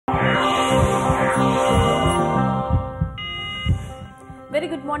Very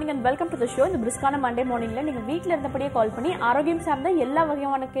good morning and welcome to the show. இந்த பிரிஸ்கான Monday மார்னிங்ல நீங்க வீட்ல இருந்தபடியே கால் பண்ணி ஆரோக்கியம் சார்ந்த எல்லா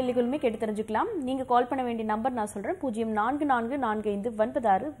வகையான கேள்விகளுமே கேட்டு தெரிஞ்சுக்கலாம். நீங்க கால் பண்ண வேண்டிய நம்பர் நான் சொல்றேன்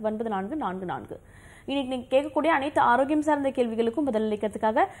 0444459444. இன்னைக்கு நீங்க கேட்கக்கூடிய அனைத்து ஆரோக்கியம் சார்ந்த கேள்விகளுக்கும்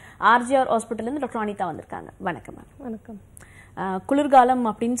பதிலளிக்கிறதுக்காக ஆர்ஜிஆர் ஹாஸ்பிட்டல்ல இருந்து டாக்டர் அனிதா வந்திருக்காங்க. வணக்கம் மேம். வணக்கம். குளிர்காலம்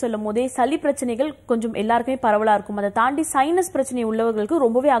அப்படின்னு சொல்லும் போதே சளி பிரச்சனைகள் கொஞ்சம் எல்லாருக்குமே பரவலா இருக்கும். அதை தாண்டி சைனஸ் பிரச்சனை உள்ளவர்களுக்கு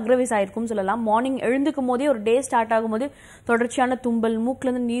ரொம்பவே அக்ரவேஸ் ஆயிருக்கும் சொல்லலாம். மார்னிங் எழுந்துக்கும் போதே ஒரு டே ஸ்டார்ட் ஆகும்போது தொடர்ச்சியான தும்பல், மூக்குல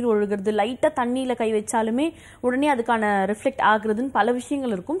இருந்து நீர் ஒழுகிறது, லைட்டா தண்ணியில கை வச்சாலுமே உடனே அதுக்கான ரிஃப்ளெக்ட் ஆகுறதுன்னு பல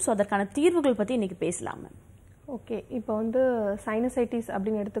விஷயங்கள் இருக்கும். ஸோ அதற்கான தீர்வுகள் பத்தி இன்னைக்கு பேசலாம். ஓகே, இப்போ சைனசைட்டிஸ்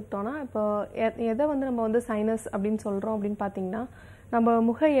அப்படின்னு எடுத்துக்கிட்டோம்னா, இப்போ எதை நம்ம சைனஸ் அப்படின்னு சொல்றோம் அப்படின்னு பார்த்தீங்கன்னா, நம்ம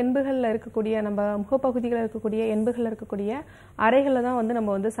முக எண்புகளில் இருக்கக்கூடிய, நம்ம முகப்பகுதிகளில் இருக்கக்கூடிய எண்புகளில் இருக்கக்கூடிய அறைகளில் தான்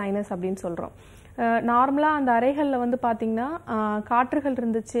நம்ம சைனஸ் அப்படின்னு சொல்கிறோம். நார்மலாக அந்த அறைகளில் பார்த்தீங்கன்னா காற்றுகள்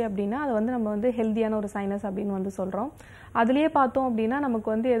இருந்துச்சு அப்படின்னா அது நம்ம ஹெல்த்தியான ஒரு சைனஸ் அப்படின்னு சொல்கிறோம். அதுலேயே பார்த்தோம் அப்படின்னா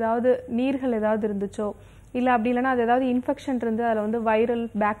நமக்கு ஏதாவது நீர்கள் ஏதாவது இருந்துச்சோ, இல்லை அப்படி இல்லைன்னா அது ஏதாவது இன்ஃபெக்ஷன் இருந்து அதில் வைரல்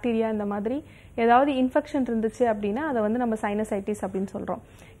பாக்டீரியா இந்த மாதிரி ஏதாவது இன்ஃபெக்ஷன் இருந்துச்சு அப்படின்னா அதை நம்ம சைனசைட்டிஸ் அப்படின்னு சொல்கிறோம்.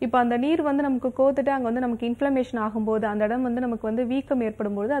 இப்போ அந்த நீர் நமக்கு கோத்துட்டு அங்கே நமக்கு இன்ஃப்ளமேஷன் ஆகும்போது அந்த இடம் நமக்கு வீக்கம்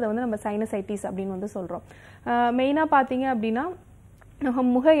ஏற்படும் போது அதை நம்ம சைனசைட்டிஸ் அப்படின்னு சொல்கிறோம். மெயினாக பார்த்தீங்க அப்படின்னா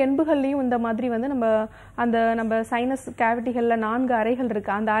முக எண்புகள்லையும் இந்த மாதிரி நம்ம சைனஸ் கேவிட்டிகளில் 4 அறைகள்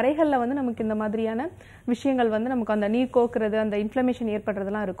இருக்கு. அந்த அறைகளில் நமக்கு இந்த மாதிரியான விஷயங்கள் நமக்கு அந்த நீர் கோக்குறது, அந்த இன்ஃப்ளமேஷன்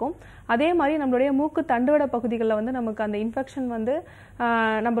ஏற்படுறதுலாம் இருக்கும். அதே மாதிரி நம்மளுடைய மூக்கு தண்டுவட பகுதிகளில் நமக்கு அந்த இன்ஃபெக்ஷன்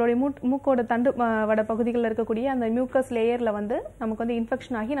நம்மளுடைய மூக்கோட தண்டு வட பகுதிகளில் இருக்கக்கூடிய அந்த மியூக்கஸ் லேயரில் நமக்கு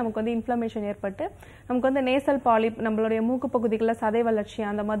இன்ஃபெக்ஷன் ஆகி நமக்கு இன்ஃப்ளமேஷன் ஏற்பட்டு நமக்கு நேசல் பாலிப், நம்மளுடைய மூக்கு பகுதிகளில் சதை வளர்ச்சி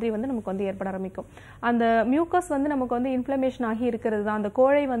அந்த மாதிரி நமக்கு ஏற்பட ஆரம்பிக்கும். அந்த மியூக்கஸ் நமக்கு இன்ஃப்ளமேஷன் ஆகி இருக்கிறது தான். அந்த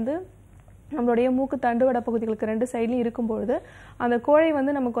கோழை நம்மளுடைய மூக்கு தண்டுவட பகுதிகளுக்கு 2 சைட்லையும் இருக்கும்பொழுது அந்த கோழை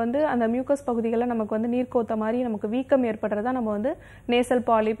நமக்கு அந்த மியூக்கஸ் பகுதிகளில் நமக்கு நீர் கோத்த மாதிரி நமக்கு வீக்கம் ஏற்படுறதா நம்ம நேசல்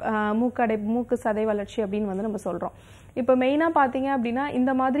பாலிப், மூக்கு சதை வளர்ச்சி அப்படின்னு நம்ம சொல்றோம். இப்போ மெயினாக பார்த்தீங்க அப்படின்னா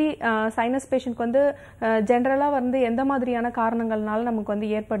இந்த மாதிரி சைனஸ் பேஷண்ட்க்கு ஜென்ரலாக எந்த மாதிரியான காரணங்கள்னால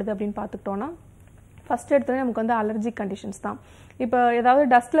நமக்கு ஏற்படுது அப்படின்னு பார்த்துக்கிட்டோம்னா, ஃபர்ஸ்ட் எடுத்தோடனே நமக்கு அலர்ஜிக் கண்டிஷன்ஸ் தான். இப்போ ஏதாவது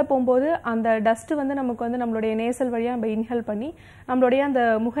டஸ்ட்டில் போகும்போது அந்த டஸ்ட்டு நமக்கு நம்மளுடைய நேசல் வழியாக நம்ம இன்ஹேல் பண்ணி நம்மளுடைய அந்த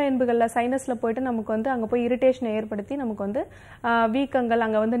முக எண்புகளில் சைனஸில் போயிட்டு நமக்கு அங்கே போய் இரிட்டேஷனை ஏற்படுத்தி நமக்கு வீக்கங்கள்,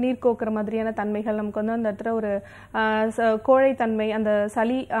 அங்கே நீர் கோக்குற மாதிரியான தன்மைகள், நமக்கு அந்த இடத்துல ஒரு கோழைத்தன்மை, அந்த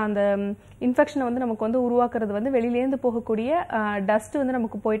சளி, அந்த இன்ஃபெக்ஷனை நமக்கு உருவாக்குறது வெளியிலேருந்து போகக்கூடிய டஸ்ட்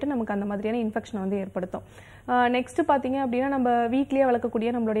நமக்கு போயிட்டு நமக்கு அந்த மாதிரியான இன்ஃபெக்ஷனை ஏற்படுத்தும். நெக்ஸ்ட் பார்த்தீங்க அப்படின்னா, நம்ம வீட்லேயே வளர்க்கக்கூடிய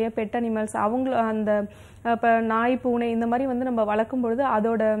நம்மளுடைய பெட் அனிமல்ஸ், அவங்க அந்த இப்போ நாய், பூனை இந்த மாதிரி நம்ம வளர்க்கும் பொழுது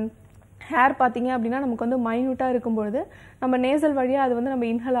அதோட ஹேர் பார்த்தீங்க அப்படின்னா நமக்கு மைன்யூட்டாக இருக்கும்பொழுது நம்ம நேசல் வழியாக அது நம்ம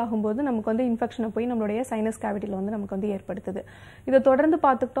இன்ஹேல் ஆகும்போது நமக்கு இன்ஃபெக்ஷனை போய் நம்மளுடைய சைனஸ் கேவிட்டியில் நமக்கு ஏற்படுத்துது. இதை தொடர்ந்து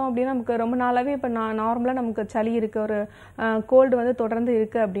பார்த்துக்கிட்டோம் அப்படின்னா நமக்கு ரொம்ப நாளாகவே இப்போ நார்மலாக நமக்கு சளி இருக்குது, ஒரு கோல்டு தொடர்ந்து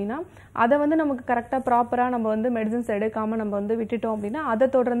இருக்குது அப்படின்னா அதை நமக்கு கரெக்டாக ப்ராப்பராக நம்ம மெடிசன்ஸ் எடுக்காமல் நம்ம விட்டுட்டோம் அப்படின்னா அதை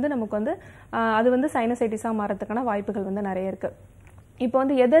தொடர்ந்து நமக்கு அது சைனசைட்டிஸாக மாறதுக்கான வாய்ப்புகள் நிறைய இருக்குது. இப்போ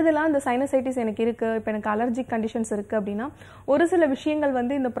எதெல்லாம் இந்த சைனசைட்டிஸ் எனக்கு இருக்கு, இப்போ எனக்கு அலர்ஜிக் கண்டிஷன்ஸ் இருக்கு அப்படின்னா ஒரு சில விஷயங்கள்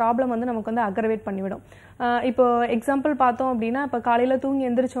இந்த ப்ராப்ளம் நமக்கு அக்ரவேட் பண்ணிவிடும். இப்போ எக்ஸாம்பிள் பார்த்தோம் அப்படின்னா, இப்போ காலையில் தூங்கி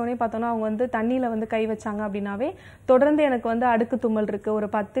எந்திரிச்சோடனே பார்த்தோம்னா அவங்க தண்ணியில் கை வச்சாங்க அப்படின்னாவே தொடர்ந்து எனக்கு அடுக்கு தும்மல் இருக்கு. ஒரு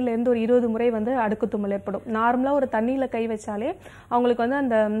 10லேருந்து ஒரு 20 முறை அடுக்கு தும்மல் ஏற்படும். நார்மலாக ஒரு தண்ணியில் கை வச்சாலே அவங்களுக்கு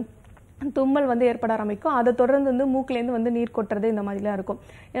அந்த தும்மல் ஏற்பட ஆரம்பிக்கும். அதை தொடர்ந்து மூக்கிலேருந்து நீர் கொட்டுறது இந்த மாதிரிலாம் இருக்கும்.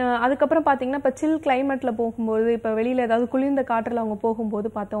 அதுக்கப்புறம் பார்த்தீங்கன்னா, இப்போ சில் கிளைமேட்டில் போகும்போது, இப்போ வெளியில் ஏதாவது குளிர்ந்த காற்றில் அவங்க போகும்போது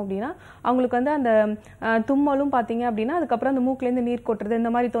பார்த்தோம் அப்படின்னா அவங்களுக்கு அந்த தும்மலும் பார்த்தீங்க அப்படின்னா அதுக்கப்புறம் அந்த மூக்கிலேருந்து நீர் கொட்டுறது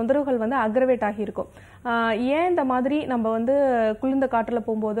இந்த மாதிரி தொந்தரவுகள் அக்ரவேட் ஆகியிருக்கும். ஏன் இந்த மாதிரி நம்ம குளிர்ந்த காற்றில்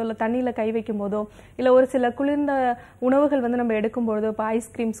போகும்போதோ இல்லை தண்ணியில் கை வைக்கும் போதோ இல்லை ஒரு சில குளிர்ந்த உணவுகள் நம்ம எடுக்கும்போதோ, இப்போ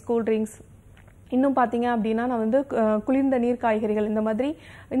ஐஸ்கிரீம்ஸ், கூல்ட்ரிங்க்ஸ், இன்னும் பார்த்தீங்க அப்படின்னா நான் குளிர்ந்த நீர் காய்கறிகள் இந்த மாதிரி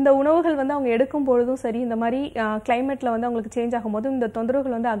இந்த உணவுகள் அவங்க எடுக்கும் பொழுதும் சரி, இந்த மாதிரி கிளைமேட்டில் அவங்களுக்கு சேஞ்ச் ஆகும்போது இந்த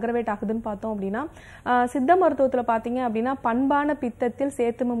தொந்தரவுகள் அக்ரவேட் ஆகுதுன்னு பார்த்தோம் அப்படின்னா, சித்த மருத்துவத்தில் பார்த்தீங்க அப்படின்னா பண்பான பித்தத்தில்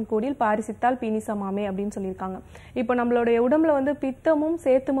சேத்துமம் கூடில் பாரிசித்தால் பீனிசமாமே அப்படின்னு சொல்லியிருக்காங்க. இப்போ நம்மளுடைய உடம்புல பித்தமும்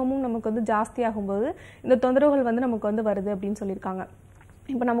சேத்துமமும் நமக்கு ஜாஸ்தி ஆகும்போது இந்த தொந்தரவுகள் நமக்கு வருது அப்படின்னு சொல்லியிருக்காங்க.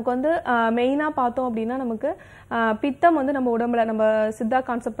 இப்போ நமக்கு மெயினாக பார்த்தோம் அப்படின்னா நமக்கு பித்தம் நம்ம உடம்புல, நம்ம சித்தா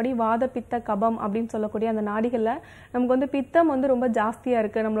கான்செப்ட் படி வாத பித்த கபம் அப்படின்னு சொல்லக்கூடிய அந்த நாடிகளில் நமக்கு பித்தம் ரொம்ப ஜாஸ்தியாக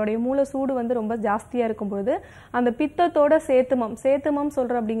இருக்குது. நம்மளுடைய மூல சூடு ரொம்ப ஜாஸ்தியாக இருக்கும்பொழுது அந்த பித்தத்தோட சேத்துமம்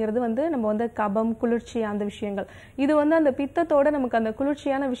சொல்கிற அப்படிங்கிறது நம்ம கபம், குளிர்ச்சி அந்த விஷயங்கள், இது அந்த பித்தத்தோட நமக்கு அந்த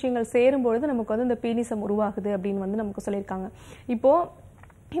குளிர்ச்சியான விஷயங்கள் சேரும்பொழுது நமக்கு இந்த பீனிசம் உருவாகுது அப்படின்னு நமக்கு சொல்லியிருக்காங்க. இப்போது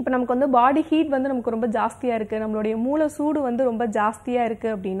இப்போ நமக்கு வந்து பாடி ஹீட் வந்து நமக்கு ரொம்ப ஜாஸ்தியாக இருக்குது, நம்மளுடைய மூளை சூடு வந்து ரொம்ப ஜாஸ்தியாக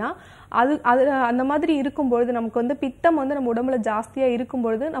இருக்குது அப்படின்னா அது அந்த மாதிரி இருக்கும்பொழுது நமக்கு வந்து பித்தம் வந்து நம்ம உடம்புல ஜாஸ்தியாக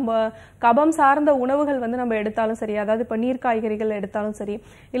இருக்கும்பொழுது நம்ம கபம் சார்ந்த உணவுகள் வந்து நம்ம எடுத்தாலும் சரி, அதாவது இப்போ நீர் காய்கறிகள் எடுத்தாலும் சரி,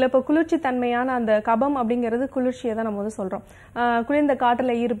 இல்லை இப்போ குளிர்ச்சி தன்மையான அந்த கபம் அப்படிங்கிறது குளிர்ச்சியை தான் நம்ம வந்து சொல்கிறோம். குளிர்ந்த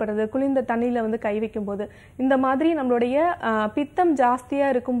காற்றில் ஈடுபடுறது, குளிர்ந்த தண்ணியில் வந்து கை வைக்கும்போது, இந்த மாதிரி நம்மளுடைய பித்தம்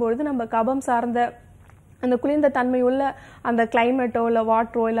ஜாஸ்தியாக இருக்கும்பொழுது நம்ம கபம் சார்ந்த அந்த குளிர்ந்த தன்மை உள்ள அந்த கிளைமேட்டோ இல்லை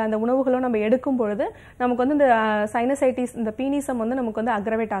வாட்டரோ இல்லை அந்த உணவுகளோ நம்ம எடுக்கும் பொழுது நமக்கு வந்து இந்த சைனசைட்டிஸ், இந்த பீனிசம் வந்து நமக்கு வந்து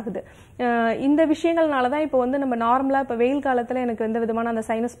அக்ரவேட் ஆகுது. இந்த விஷயங்கள்னால தான் இப்போ வந்து நம்ம நார்மலாக இப்போ வெயில் காலத்தில் எனக்கு எந்த விதமான அந்த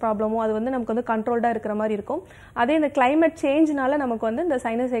சைனஸ் ப்ராப்ளமோ அது வந்து நமக்கு வந்து கண்ட்ரோல்டாக இருக்கிற மாதிரி இருக்கும். அதே இந்த கிளைமேட் சேஞ்ச்னால நமக்கு வந்து இந்த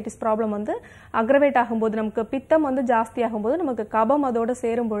சைனசைட்டிஸ் ப்ராப்ளம் வந்து அக்ரவேட் ஆகும்போது, நமக்கு பித்தம் வந்து ஜாஸ்தி ஆகும்போது, நமக்கு கபம் அதோட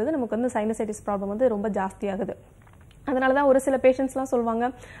சேரும் பொழுது நமக்கு வந்து சைனசைட்டிஸ் ப்ராப்ளம் வந்து ரொம்ப ஜாஸ்தி ஆகுது. அதனால தான் ஒரு சில பேஷண்ட்ஸ்லாம் சொல்லுவாங்க,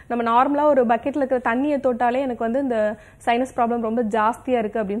 நம்ம நார்மலாக ஒரு பக்கெட்டில் இருக்கிற தண்ணியை தொட்டாலே எனக்கு வந்து இந்த சைனஸ் ப்ராப்ளம் ரொம்ப ஜாஸ்தியாக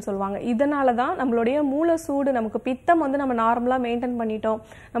இருக்குது அப்படின்னு சொல்லுவாங்க. இதனால தான் நம்மளுடைய மூளை சூடு, நமக்கு பித்தம் வந்து நம்ம நார்மலாக மெயின்டைன் பண்ணிட்டோம்,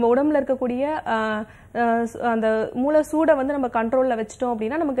 நம்ம உடம்புல இருக்கக்கூடிய அந்த மூளை சூடை வந்து நம்ம கண்ட்ரோலில் வச்சிட்டோம்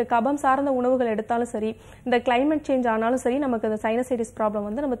அப்படின்னா நமக்கு கபம் சார்ந்த உணவுகள் எடுத்தாலும் சரி, இந்த கிளைமேட் சேஞ்ச் ஆனாலும் சரி, நமக்கு இந்த சைனசைட்டிஸ் ப்ராப்ளம்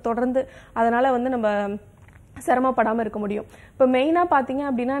வந்து நம்ம தொடர்ந்து அதனால் வந்து நம்ம சிரமப்படாமல் இருக்க முடியும். இப்போ மெயினாக பார்த்தீங்க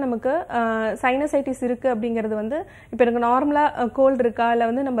அப்படின்னா நமக்கு சைனசைட்டிஸ் இருக்குது அப்படிங்கிறது வந்து இப்போ எனக்கு நார்மலாக கோல்டு இருக்கா இல்லை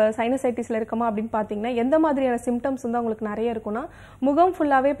வந்து நம்ம சைனசைட்டிஸில் இருக்கோமா அப்படின்னு பார்த்தீங்கன்னா எந்த மாதிரியான சிம்டம்ஸ் வந்து அவங்களுக்கு நிறைய இருக்குன்னா, முகம்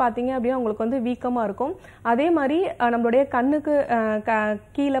ஃபுல்லாகவே பார்த்தீங்க அப்படின்னா அவங்களுக்கு வந்து வீக்கமாக இருக்கும். அதே மாதிரி நம்மளுடைய கண்ணுக்கு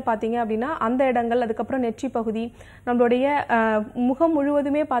கீழே பார்த்தீங்க அப்படின்னா அந்த இடங்கள், அதுக்கப்புறம் நெற்றி பகுதி, நம்மளுடைய முகம்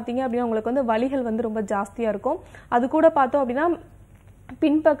முழுவதுமே பார்த்தீங்க அப்படின்னா அவங்களுக்கு வந்து வலிகள் வந்து ரொம்ப ஜாஸ்தியாக இருக்கும். அது கூட பார்த்தோம் அப்படின்னா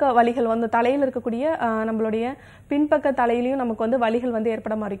பின்பக்க வலிகள் வந்து தலையில் இருக்கக்கூடிய நம்மளுடைய பின்பக்க தலையிலையும் நமக்கு வந்து வலிகள் வந்து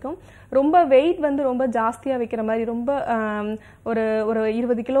ஏற்பட மாதிரி இருக்கும். ரொம்ப வெயிட் வந்து ரொம்ப ஜாஸ்தியாக வைக்கிற மாதிரி, ரொம்ப ஒரு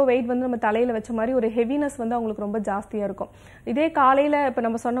 20 கிலோ வெயிட் வந்து நம்ம தலையில் வச்ச மாதிரி ஒரு ஹெவினஸ் வந்து அவங்களுக்கு ரொம்ப ஜாஸ்தியாக இருக்கும். இதே காலையில் இப்போ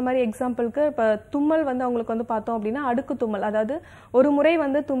நம்ம சொன்ன மாதிரி எக்ஸாம்பிளுக்கு இப்போ தும்மல் வந்து அவங்களுக்கு வந்து பார்த்தோம் அப்படின்னா அடுக்கு தும்மல், அதாவது ஒரு முறை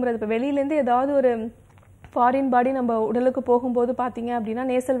வந்து தும்முறது, இப்போ வெளியிலேருந்து ஏதாவது ஒரு ஃபாரின் பாடி நம்ம உடலுக்கு போகும்போது பார்த்தீங்க அப்படின்னா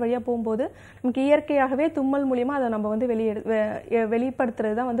நேசல் வழியாக போகும்போது நமக்கு இயற்கையாகவே தும்மல் மூலியமாக அதை நம்ம வந்து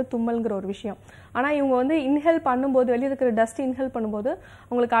வெளிப்படுத்துறது தான் வந்து தும்மல்ங்கிற ஒரு விஷயம். ஆனால் இவங்க வந்து இன்ஹேல் பண்ணும்போது, வெளியே இருக்கிற டஸ்ட் இன்ஹேல் பண்ணும்போது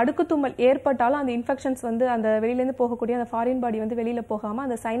அவங்களுக்கு அடுக்கு தும்மல் ஏற்பட்டாலும் அந்த இன்ஃபெக்ஷன்ஸ் வந்து அந்த வெளியிலேருந்து போகக்கூடிய அந்த ஃபாரின் பாடி வந்து வெளியில் போகாமல்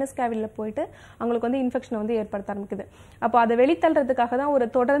அந்த சைனஸ் கேவிட்டியில் போயிட்டு அவங்களுக்கு வந்து இன்ஃபெக்ஷனை வந்து ஏற்படுத்த ஆரம்பிக்குது. அப்போ அதை வெளித்தள்ளுறதுக்காக தான் ஒரு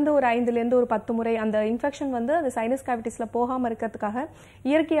தொடர்ந்து ஒரு 5லேருந்து ஒரு 10 முறை அந்த இன்ஃபெக்ஷன் வந்து அந்த சைனஸ் கேவிட்டிஸில் போகாமல் இருக்கிறதுக்காக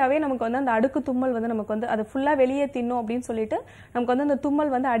இயற்கையாகவே நமக்கு வந்து அந்த அடுக்கு தும்மல் வந்து நமக்கு வந்து அது ஃபுல்லாக வெளியே தின்னும் அப்படின்னு சொல்லிட்டு நமக்கு வந்து அந்த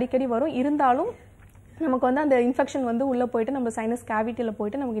தும்மல் வந்து அடிக்கடி வரும். இருந்தாலும் நமக்கு வந்து அந்த இன்ஃபெக்ஷன் வந்து உள்ளே போயிட்டு நம்ம சைனஸ் கேவிட்டியில்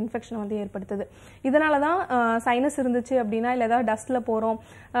போயிட்டு நமக்கு இன்ஃபெக்ஷன் வந்து ஏற்படுத்துது. இதனால தான் சைனஸ் இருந்துச்சு அப்படின்னா இல்லை ஏதாவது டஸ்ட்டில் போகிறோம்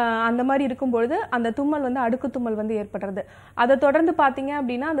அந்த மாதிரி இருக்கும்பொழுது அந்த தும்மல் வந்து அடுக்கு தும்மல் வந்து ஏற்படுறது. அதை தொடர்ந்து பார்த்தீங்க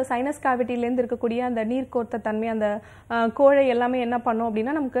அப்படின்னா அந்த சைனஸ் கேவிட்டிலேருந்து இருக்கக்கூடிய அந்த நீர் கோர்த்த தன்மை, அந்த கோழை எல்லாமே என்ன பண்ணும்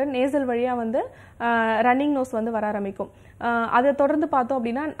அப்படின்னா நமக்கு நேசல் வழியாக வந்து ரன்னிங் நோஸ் வந்து வர ஆரம்பிக்கும். அதை தொடர்ந்து பார்த்தோம்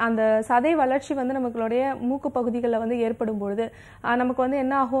அப்படின்னா அந்த சதை வளர்ச்சி வந்து நமக்குடைய மூக்கு பகுதிகளில் வந்து ஏற்படும் பொழுது நமக்கு வந்து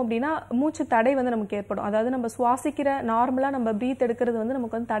என்ன ஆகும் அப்படின்னா மூச்சு தடை வந்து நமக்கு ஏற்படும். அதாவது நம்ம சுவாசிக்கிற நார்மலாக நம்ம பிரீத் எடுக்கிறது வந்து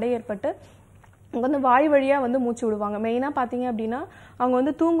நமக்கு வந்து தடை ஏற்பட்டு அவங்க வந்து வாய் வழியாக வந்து மூச்சு விடுவாங்க. மெயினாக பார்த்தீங்க அப்படின்னா அவங்க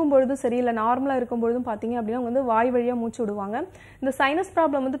வந்து தூங்கும் பொழுதும் சரி, இல்லை நார்மலாக இருக்கும் பொழுதும் பார்த்தீங்க அப்படின்னா அவங்க வந்து வாய் வழியாக மூச்சு விடுவாங்க. இந்த சைனஸ்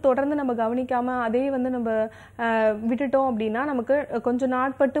ப்ராப்ளம் வந்து தொடர்ந்து நம்ம கவனிக்காமல் அதே வந்து நம்ம விட்டுட்டோம் அப்படின்னா நமக்கு கொஞ்சம்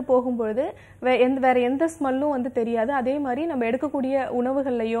நாட்பட்டு போகும்பொழுது வேற எந்த ஸ்மெல்லும் வந்து தெரியாது. அதே மாதிரி நம்ம எடுக்கக்கூடிய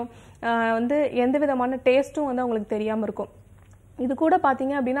உணவுகள்லையும் வந்து எந்த விதமான டேஸ்ட்டும் வந்து அவங்களுக்கு தெரியாமல் இருக்கும். இது கூட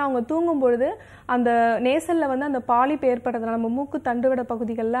பார்த்தீங்க அப்படின்னா அவங்க தூங்கும் பொழுது அந்த நேசல்ல வந்து அந்த பாலிப் ஏற்படுறதுனால நம்ம மூக்கு தண்டுவட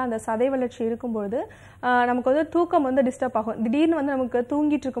பகுதிகளில் அந்த சதை வளர்ச்சி இருக்கும்பொழுது நமக்கு வந்து தூக்கம் வந்து டிஸ்டர்ப் ஆகும். திடீர்னு வந்து நமக்கு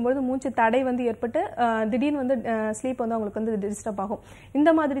தூங்கிட்டு இருக்கும்பொழுது மூச்சு தடை வந்து ஏற்பட்டு திடீர்னு வந்து ஸ்லீப் வந்து அவங்களுக்கு வந்து டிஸ்டர்ப் ஆகும். இந்த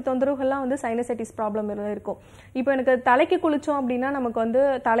மாதிரி தொந்தரவுகள்லாம் வந்து சைனசைட்டிஸ் ப்ராப்ளம் இருக்கும். இப்போ எனக்கு தலைக்கு குளிச்சோம் அப்படின்னா நமக்கு வந்து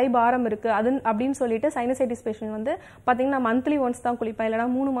தலை பாரம் இருக்கு அது அப்படின்னு சொல்லிட்டு சைனசைட்டிஸ் பேஷண்ட் வந்து பார்த்தீங்கன்னா மந்த்லி ஒன்ஸ் தான் குளிப்பேன், இல்லைனா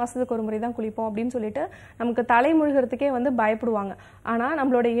 3 மாசத்துக்கு ஒரு முறை தான் குளிப்போம் அப்படின்னு சொல்லிட்டு நமக்கு தலை முழுகிறதுக்கே வந்து பயப்படுவாங்க. ஆனா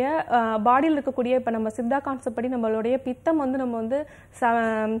நம்மளுடைய பாடியில் இருக்கக்கூடிய இப்ப நம்ம சித்தா கான்செப்ட் படி நம்மளுடைய பித்தம் வந்து நம்ம வந்து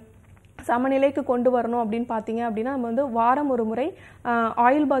சமநிலைக்கு கொண்டு வரணும் அப்படின்னு பார்த்தீங்க அப்படின்னா நம்ம வந்து வாரம் ஒரு முறை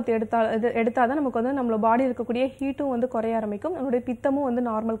ஆயில் பாத் எடுத்தாதான் நமக்கு வந்து நம்மளோட பாடி இருக்கக்கூடிய ஹீட்டும் வந்து குறைய ஆரம்பிக்கும், நம்மளுடைய பித்தமும் வந்து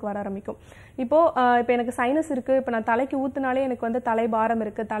நார்மலுக்கு வர ஆரம்பிக்கும். இப்போ எனக்கு சைனஸ் இருக்கு, இப்போ நான் தலைக்கு ஊத்துனாலே எனக்கு வந்து தலை பாரம்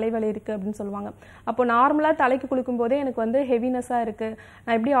இருக்கு, தலைவலி இருக்கு அப்படின்னு சொல்லுவாங்க. அப்போ நார்மலா தலைக்கு குளிக்கும் போதே எனக்கு வந்து ஹெவினஸா இருக்கு,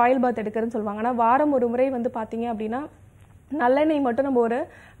 நான் எப்படி ஆயில் பாத் எடுக்கிறேன்னு சொல்லுவாங்க. ஆனால் வாரம் ஒரு முறை வந்து பார்த்தீங்க அப்படின்னா நல்லெண்ணெய் மட்டும் நம்ம ஒரு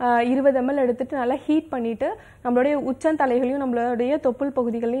 20 ml எடுத்துட்டு நல்லா ஹீட் பண்ணிட்டு நம்மளுடைய உச்சந்தலைகளையும் நம்மளுடைய தொப்புள்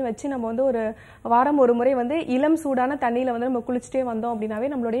பகுதிகளையும் வச்சு நம்ம வந்து ஒரு வாரம் ஒரு முறை வந்து இளம் சூடான தண்ணியில வந்து நம்ம குளிச்சுட்டே வந்தோம் அப்படின்னாவே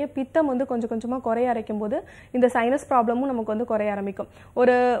நம்மளுடைய பித்தம் வந்து கொஞ்சம் கொஞ்சமா குறைய ஆரம்பிக்கும் போது இந்த சைனஸ் ப்ராப்ளமும் நமக்கு வந்து குறைய ஆரம்பிக்கும்.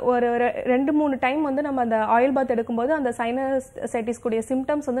 ஒரு ஒரு 2-3 டைம் வந்து நம்ம அந்த ஆயில் பாத் எடுக்கும்போது அந்த சைனசைட்டிஸ் கூடிய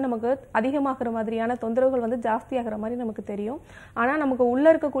சிம்டம்ஸ் வந்து நமக்கு அதிகமாகிற மாதிரியான தொந்தரவுகள் வந்து ஜாஸ்தியாகிற மாதிரி நமக்கு தெரியும். ஆனா நமக்கு உள்ள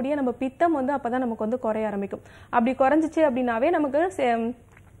இருக்கக்கூடிய நம்ம பித்தம் வந்து அப்பதான் நமக்கு வந்து குறைய ஆரம்பிக்கும். அப்படி குறைஞ்சிச்சு அப்படின்னாவே நமக்கு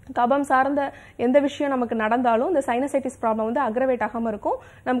கபம் சார்ந்த எந்த விஷயம் நமக்கு நடந்தாலும் இந்த சைனசைட்டிஸ் ப்ராப்ளம் வந்து அக்ரவேட் ஆகாம இருக்கும்.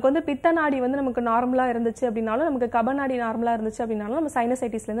 நமக்கு வந்து பித்த நாடி வந்து நமக்கு நார்மலா இருந்துச்சு அப்படின்னாலும், நமக்கு கப நாடி நார்மலா இருந்துச்சு அப்படின்னாலும் நம்ம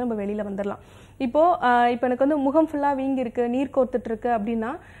சைனசைட்டிஸ்ல இருந்து நம்ம வெளியில வந்துடலாம். இப்போ எனக்கு வந்து முகம் ஃபுல்லா வீங்கி இருக்கு, நீர் கோர்த்துட்டு இருக்கு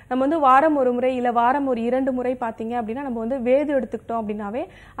அப்படின்னா நம்ம வந்து வாரம் ஒரு முறை இல்ல வாரம் ஒரு 2 முறை பாத்தீங்க அப்படின்னா நம்ம வந்து வேது எடுத்துக்கிட்டோம் அப்படின்னாவே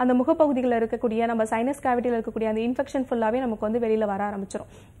அந்த முகப்பகுதிகளில் இருக்கக்கூடிய நம்ம சைனஸ் கேவிட்டியில் இருக்கக்கூடிய அந்த இன்ஃபெக்ஷன் ஃபுல்லாவே நமக்கு வந்து வெளியில வர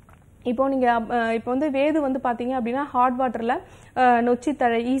ஆரம்பிச்சிடும். இப்போ நீங்க இப்போ வந்து வேது வந்து பாத்தீங்க அப்படின்னா ஹாட் வாட்டர்ல நொச்சி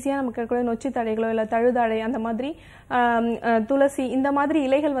தழை, ஈஸியா நமக்கு இருக்கக்கூடிய நொச்சி தழைகளோ இல்ல தழுதழை அந்த மாதிரி துளசி இந்த மாதிரி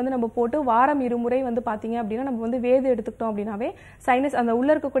இலைகள் வந்து நம்ம போட்டு வாரம் 2 முறை வந்து பாத்தீங்க அப்படின்னா நம்ம வந்து வேது எடுத்துக்கிட்டோம் அப்படின்னாவே சைனஸ் அந்த உள்ள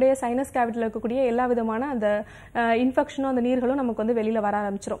இருக்கக்கூடிய சைனஸ் கேவிட்டில இருக்கக்கூடிய எல்லா விதமான அந்த இன்ஃபெக்ஷனும் அந்த நீர்களும் நமக்கு வந்து வெளியில வர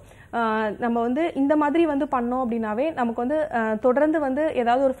ஆரம்பிச்சிடும். நம்ம வந்து இந்த மாதிரி வந்து பண்ணோம் அப்படின்னாவே நமக்கு வந்து தொடர்ந்து வந்து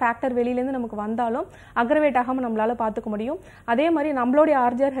ஏதாவது ஒரு ஃபேக்டர் வெளியில இருந்து நமக்கு வந்தாலும் அக்ரவேட் ஆகாம நம்மளால பாத்துக்க முடியும். அதே மாதிரி நம்மளுடைய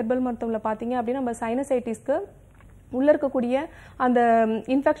ஆர்ஜிஆர் ஹெர்பல் மருத்துவம்ல பாத்தீங்க அப்படின்னா நம்ம சைனசைட்டிஸ்க்கு உள்ள இருக்கக்கூடிய அந்த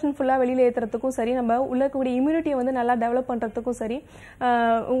இன்ஃபெக்ஷன் ஃபுல்லா வெளியில ஏத்துறதுக்கும் சரி, நம்ம உள்ள இருக்கக்கூடிய இம்யூனிட்டியை வந்து நல்லா டெவலப் பண்றதுக்கும் சரி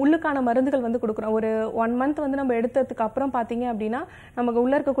உள்ளுக்கான மருந்துகள் வந்து கொடுக்குறோம். ஒரு 1 month வந்து நம்ம எடுத்ததுக்கு அப்புறம் பாத்தீங்க அப்படின்னா நமக்கு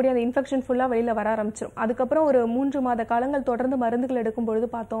உள்ள இருக்கக்கூடிய அந்த இன்ஃபெக்ஷன் ஃபுல்லா வெளியில வர ஆரம்பிச்சிடும். அதுக்கப்புறம் ஒரு 3 மாத காலங்கள் தொடர்ந்து மருந்துகள் எடுக்கும் பொழுது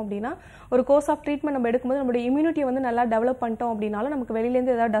பார்த்தோம் அப்படின்னா ஒரு கோர்ஸ் ஆஃப் ட்ரீட்மெண்ட் நம்ம எடுக்கும்போது நம்மளுடைய இம்யூனிட்டியை வந்து நல்லா டெவலப் பண்ணிட்டோம் அப்படின்னாலும் நமக்கு வெளியில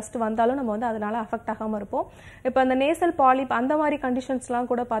இருந்து ஏதாவது டஸ்ட் வந்தாலும் நம்ம வந்து அதனால அஃபெக்ட் ஆகாம இருப்போம். இப்போ அந்த நேசல் பாலிப் அந்த மாதிரி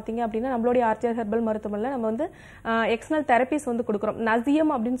கண்டிஷன்ஸ்லாம் கூட பாத்தீங்க அப்படின்னா நம்மளுடைய ஆர்ஜிஆர் ஹெர்பல் மருத்துவமனையில நம்ம வந்து எக்ஸ்டர்னல் தெரபிஸ் வந்து கொடுக்குறோம்.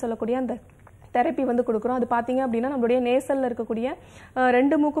 நசியம் அப்படின்னு சொல்லக்கூடிய அந்த தெரப்பி வந்து கொடுக்குறோம். அது பாத்தீங்க அப்படின்னா நம்மளுடைய நேசல்ல இருக்கக்கூடிய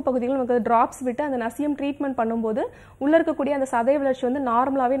 2 மூக்கு பகுதிகள் நமக்கு டிராப்ஸ் விட்டு அந்த நசியம் ட்ரீட்மெண்ட் பண்ணும்போது உள்ள இருக்கக்கூடிய அந்த சதை வளர்ச்சி வந்து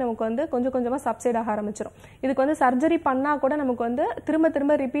நார்மலாவே நமக்கு வந்து கொஞ்சம் கொஞ்சமா சப்சைட் ஆக ஆரம்பிச்சிடும். இதுக்கு வந்து சர்ஜரி பண்ணா கூட நமக்கு வந்து திரும்ப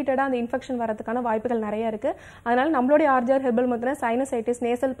திரும்ப ரிப்பீட்டடா அந்த இன்ஃபெக்ஷன் வரதுக்கான வாய்ப்புகள் நிறைய இருக்கு. அதனால நம்மளுடைய ஆர்ஜிஆர் ஹெர்பல் மருத்துவ சைனசைட்டிஸ்,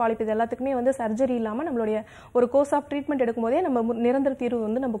 நேசல் பாலிப் இது எல்லாத்துக்குமே வந்து சர்ஜரி இல்லாம நம்மளுடைய ஒரு கோர்ஸ் ஆஃப் ட்ரீட்மெண்ட் எடுக்கும்போதே நம்ம நிரந்தர தீர்வு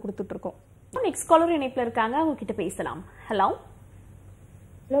வந்து நம்ம கொடுத்துட்டு இருக்கோம். நெக்ஸ்ட் காலர் இணைப்புல இருக்காங்க, அவங்க கிட்ட பேசலாம். ஹலோ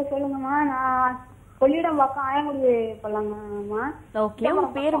ஹலோ, சொல்லுங்கம்மா. நான் கொள்ளிடம் பக்கம் ஆயங்குடி போலாங்கம்மா. ஓகே, உங்க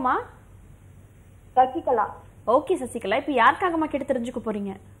பேருமா? சசிகலா. ஓகே சசிகலா, இப்போ யாருக்காகமா கேட்டு தெரிஞ்சுக்க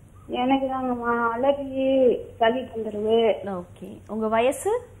போறீங்க? எனக்கு தாங்கம்மா அலர்ஜி, சளி தொந்தரவு. ஓகே, உங்க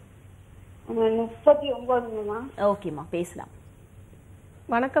வயசு? 39ங்கம்மா. ஓகேம்மா, பேசலாம்.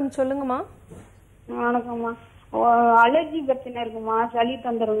 வணக்கம், சொல்லுங்கம்மா. வணக்கம்மா. அலர்ஜி பிரச்சனை இருக்குமா, சளி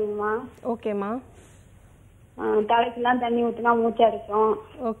தொந்தரவுங்கம்மா. ஓகேம்மா. தலைக்கெல்லாம் தண்ணி ஊற்றினா மூச்சா அடிக்கும்.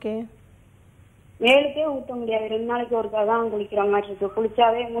 ஓகே. மேலுக்கே ஊற்ற முடியாது, 2 நாளைக்கு ஒருக்கா தான் குளிக்கிற மாதிரி இருக்கு.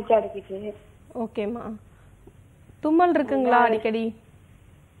 குளிச்சாவே மூச்சா அடிக்குது. ஓகேம்மா. தும்மல் இருக்குங்களா அடிக்கடி?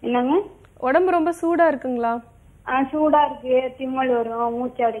 என்னங்க? உடம்பு ரொம்ப சூடா இருக்குங்களா? சூடா இருக்கு, திம்மல் வரும்,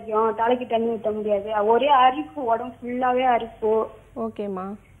 மூச்சு அடிக்கும், தலைக்கு தண்ணி ஊற்ற முடியாது, ஒரே அரிப்பு, உடம்பு ஃபுல்லாவே அரிப்பு. ஓகேம்மா.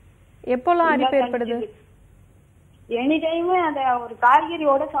 எப்போல்லாம் அரிப்பு ஏற்படுது? எனி டைம் அந்த ஒரு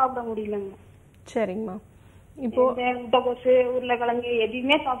காய்கறியோட சாப்பிட முடியலங்க. சரிங்கம்மா. இப்போ முட்டைகோசு, உருளைக்கிழங்கு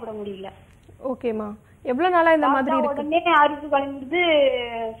எதுவுமே சாப்பிட முடியல. ஓகேம்மா. எவ்வளவு நாளா இந்த மாதிரி இருக்கு? உடனே அரிப்பு கலந்துடுது,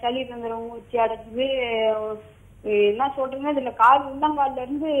 சளி தொந்தரவு, மூச்சு அடைக்குது. என்ன சொல்றேன்னா இதுல கால் உள்ளங்கால்ல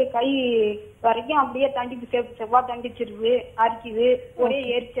இருந்து கை வரைக்கும் அப்படியே செவ்வா தண்டிச்சிருது, அரிக்குது, ஒரே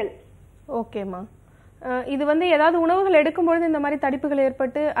எரிச்சல். ஓகேம்மா. இது வந்து ஏதாவது உணவுகள் எடுக்கும்பொழுது இந்த மாதிரி தடிப்புகள்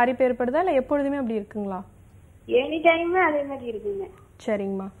ஏற்பட்டு அரிப்பு ஏற்படுதா இல்ல எப்பொழுதுமே அப்படி இருக்குங்களா? எனி டைமே அதே மாதிரி இருக்குங்க.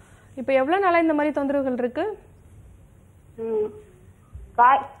 சரிங்கம்மா. இப்போ எவ்வளவு நாளா இந்த மாதிரி தொந்தரவுகள் இருக்கு?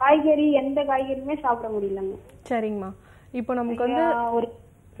 காய்கறி எந்த காய்கறியுமே சாப்பிட முடியலங்க. சரிங்கம்மா. இப்போ நமக்கு வந்து ஒரு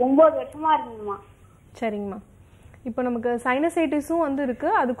 9 வருஷமா இருக்குங்கம்மா. சரிங்கம்மா. இப்போ நமக்கு சைனசைட்டிஸும் வந்து இருக்கு,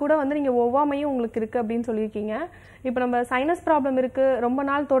 அது கூட வந்து நீங்க ஒவ்வாமையும் உங்களுக்கு இருக்கு அப்படின்னு சொல்லியிருக்கீங்க. இப்போ நம்ம சைனஸ் ப்ராப்ளம் இருக்கு, ரொம்ப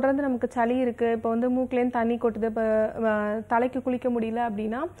நாள் தொடர்ந்து நமக்கு சளி இருக்கு, இப்போ வந்து மூக்குலேருந்து தண்ணி கொட்டுது, இப்போ தலைக்கு குளிக்க முடியல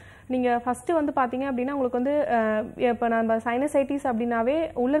அப்படின்னா நீங்க ஃபர்ஸ்ட் வந்து பாத்தீங்க அப்படின்னா உங்களுக்கு வந்து இப்போ நம்ம சைனசைட்டிஸ் அப்படின்னாவே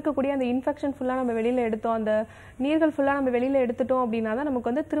உள்ள இருக்கக்கூடிய அந்த இன்ஃபெக்ஷன் ஃபுல்லா நம்ம வெளியில எடுத்தோம், அந்த நீர்கள் ஃபுல்லா நம்ம வெளியில எடுத்துட்டோம் அப்படின்னா தான்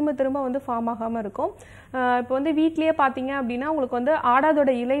நமக்கு வந்து திரும்ப திரும்ப வந்து ஃபார்ம் ஆகாம இருக்கும். இப்போ வந்து வீட்லயே பாத்தீங்க அப்படின்னா உங்களுக்கு வந்து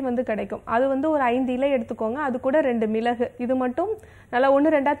ஆடாதோட இலை வந்து கிடைக்கும், அது வந்து ஒரு 5 இலை எடுத்துக்கோங்க, அது கூட 2 மிளகு, இது மட்டும் நல்லா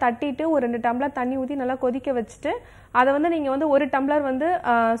 1-2 தட்டிட்டு ஒரு 2 டம்ளர் தண்ணி ஊற்றி நல்லா கொதிக்க வச்சுட்டு அதை வந்து நீங்க வந்து 1 டம்ளர் வந்து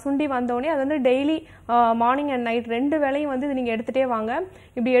சுண்டி வந்தோடனே அது வந்து டெய்லி மார்னிங் அண்ட் நைட் 2 வேளையும் வந்து இது நீங்க எடுத்துட்டே வாங்க.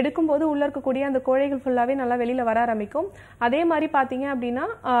 இப்படி எடுக்கும் எடுக்கும்போது உள்ள இருக்கக்கூடிய அந்த கோழைகள் ஃபுல்லாவே நல்லா வெளியில வர ஆரம்பிக்கும். அதே மாதிரி பாத்தீங்க அப்படின்னா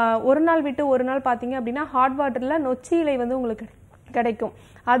ஒரு நாள் விட்டு ஒரு நாள் பாத்தீங்க அப்படின்னா ஹாட் வாட்டர்ல நொச்சி இலை வந்து உங்களுக்கு கிடைக்கும்.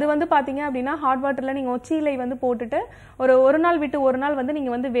 அது வந்து பாத்தீங்க அப்படின்னா ஹாட் வாட்டர்ல நீங்க நொச்சி இலை வந்து போட்டுட்டு ஒரு நாள் விட்டு ஒரு நாள் வந்து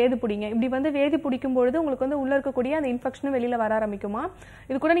நீங்க வந்து வேது பிடிங்க. இப்படி வந்து வேதி பிடிக்கும் பொழுது உங்களுக்கு வந்து உள்ள இருக்கக்கூடிய அந்த இன்ஃபெக்ஷனும் வெளியில வர ஆரம்பிக்குமா.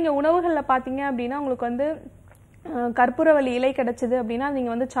 இது கூட நீங்க உணவுகள்ல பாத்தீங்க அப்படின்னா உங்களுக்கு வந்து கற்பூரவள்ளி இலை கிடைச்சது அப்படின்னா நீங்க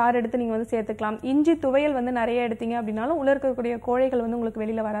வந்து சாறு எடுத்து நீங்க வந்து சேர்த்துக்கலாம். இஞ்சி துவையல் வந்து நிறைய எடுத்தீங்க அப்படின்னாலும் உள்ள இருக்கக்கூடிய கோழைகள் வந்து உங்களுக்கு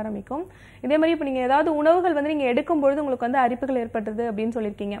வெளியில வர ஆரம்பிக்கும். இதே மாதிரி இப்போ நீங்க ஏதாவது உணவுகள் வந்து நீங்க எடுக்கும் பொழுது உங்களுக்கு வந்து அரிப்புகள் ஏற்படுறது அப்படின்னு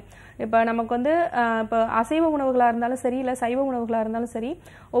சொல்லியிருக்கீங்க. இப்போ நமக்கு வந்து இப்போ அசைவ உணவுகளா இருந்தாலும் சரி இல்ல சைவ உணவுகளா இருந்தாலும் சரி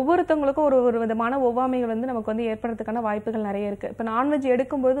ஒவ்வொருத்தவங்களுக்கும் ஒரு விதமான ஒவ்வாமைகள் வந்து நமக்கு வந்து ஏற்படுறதுக்கான வாய்ப்புகள் நிறைய இருக்கு. இப்போ நான்வெஜ்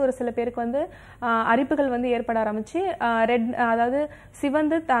எடுக்கும்போது ஒரு சில பேருக்கு வந்து அரிப்புகள் வந்து ஏற்பட ஆரம்பிச்சு ரெட் அதாவது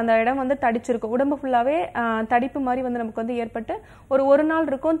சிவந்து அந்த இடம் வந்து தடிச்சிருக்கும். உடம்பு ஃபுல்லாவே தடிப்பு மாதிரி வந்து நமக்கு வந்து ஏற்பட்டு ஒரு நாள்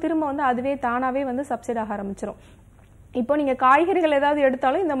இருக்கும், திரும்ப வந்து அதுவே தானாவே வந்து சப்சைட் ஆக ஆரம்பிச்சிடும். இப்போ நீங்க காய்கறிகள் ஏதாவது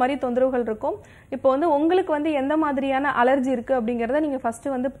எடுத்தாலும் இந்த மாதிரி தொந்தரவுகள் இருக்கும். இப்போ வந்து உங்களுக்கு வந்து எந்த மாதிரியான அலர்ஜி இருக்கு அப்படிங்கறத நீங்க ஃபர்ஸ்ட்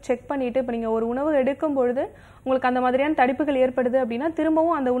வந்து செக் பண்ணிட்டு இப்போ நீங்க ஒரு உணவு எடுக்கும் பொழுது உங்களுக்கு அந்த மாதிரியான தடிப்புகள் ஏற்படுது அப்படின்னா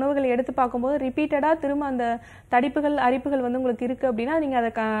திரும்பவும் அந்த உணவுகளை எடுத்து பார்க்கும்போது ரிப்பீட்டடா திரும்ப அந்த தடிப்புகள் அரிப்புகள் வந்து உங்களுக்கு இருக்கு அப்படின்னா நீங்க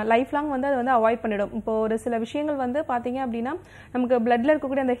அதை லைஃப் லாங் வந்து அதை வந்து அவாய்ட் பண்ணிடும். இப்போ ஒரு சில விஷயங்கள் வந்து பாத்தீங்க அப்படின்னா நமக்கு பிளட்ல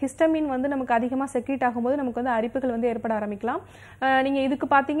இருக்கக்கூடிய அந்த ஹிஸ்டமின் வந்து நமக்கு அதிகமா செக்ரீட் ஆகும்போது நமக்கு வந்து அரிப்புகள் வந்து ஏற்பட ஆரம்பிக்கலாம். நீங்க இதுக்கு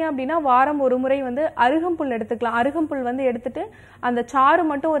பாத்தீங்க அப்படின்னா வாரம் ஒரு முறை வந்து அருகம்புல் எடுத்துக்கலாம். அருகம்புல் வந்து எடுத்துட்டு அந்த சாறு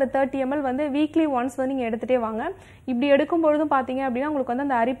மட்டும் ஒரு 30 ml வந்து வீக்லி ஒன்ஸ் வந்து நீங்க எடுத்துட்டே வாங்க. இப்படி எடுக்கும் பொழுதும் பாத்தீங்க அப்படின்னா உங்களுக்கு வந்து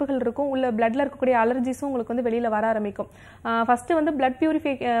அந்த அரிப்புகள் இருக்கும், உள்ள பிளட்ல இருக்கக்கூடிய அலர்ஜிஸும் உங்களுக்கு வந்து வெளியில வர ஆரம்பிக்கும். ஃபர்ஸ்ட் வந்து பிளட்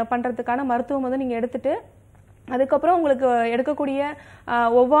பியூரிஃபை பண்றதுக்கான மருத்துவம் வந்து நீங்க எடுத்துட்டு அதுக்கப்புறம் உங்களுக்கு எடுக்கக்கூடிய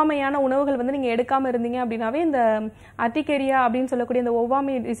ஒவ்வாமையான உணவுகள் வந்து நீங்க எடுக்காம இருந்தீங்க அப்படின்னாவே இந்த அர்டிகேரியா அப்படின்னு சொல்லக்கூடிய இந்த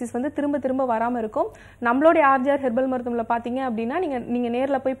ஒவ்வாமை டிசீஸ் வந்து திரும்ப திரும்ப வராம இருக்கும். நம்மளுடைய ஆர்ஜிஆர் ஹெர்பல் மருத்துவம்ல பாத்தீங்க அப்படின்னா நீங்க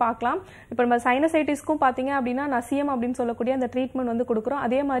நேர்ல போய் பார்க்கலாம். இப்போ நம்ம சைனசைட்டிஸ்க்கும் பாத்தீங்க அப்படின்னா நசியம் அப்படின்னு சொல்லக்கூடிய அந்த ட்ரீட்மெண்ட் வந்து கொடுக்குறோம்.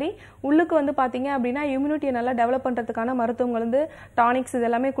 அதே மாதிரி உள்ளுக்கு வந்து பாத்தீங்க அப்படின்னா இம்யூனிட்டியை நல்லா டெவலப் பண்றதுக்கான மருத்துவங்கள் வந்து டானிக்ஸ்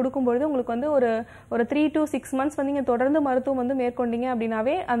இதெல்லாமே கொடுக்கும்பொழுது உங்களுக்கு வந்து ஒரு 3 to 6 months வந்து நீங்க தொடர்ந்து மருத்துவம் வந்து மேற்கொண்டீங்க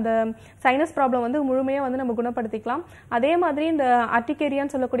அப்படின்னாவே அந்த சைனஸ் ப்ராப்ளம் வந்து முழுமையா வந்து நம்ம குணப்படுத்திக்கலாம். அதே மாதிரி இந்த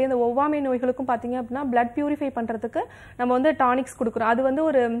அர்டிகேரியான்னு சொல்லக்கூடிய இந்த ஒவ்வாமை நோய்களுக்கும் பாத்தீங்க அப்படின்னா பிளட் பியூரிஃபை பண்றதுக்கு நம்ம வந்து டானிக்ஸ் கொடுக்குறோம். அது வந்து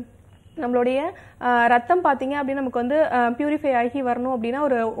ஒரு நம்மளுடைய ரத்தம் பாத்தீங்க அப்படின்னா நமக்கு வந்து பியூரிஃபை ஆகி வரணும் அப்படின்னா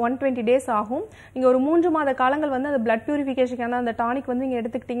ஒரு 120 days ஆகும். நீங்க ஒரு 3 மாத காலங்கள் வந்து அந்த பிளட் பியூரிஃபிகேஷனுக்கான அந்த டானிக் வந்து நீங்க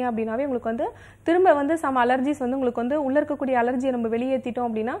எடுத்துக்கிட்டீங்க அப்படின்னாவே உங்களுக்கு வந்து திரும்ப வந்து சம் அலர்ஜிஸ் வந்து உங்களுக்கு வந்து உள்ள இருக்கக்கூடிய அலர்ஜியை நம்ம வெளியேற்றிட்டோம்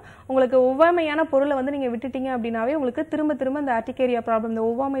அப்படின்னா உங்களுக்கு ஒவ்வாமையான பொருளை வந்து நீங்க விட்டுட்டீங்க அப்படின்னாவே உங்களுக்கு திரும்ப திரும்ப இந்த அர்டிகேரியா ப்ராப்ளம் இந்த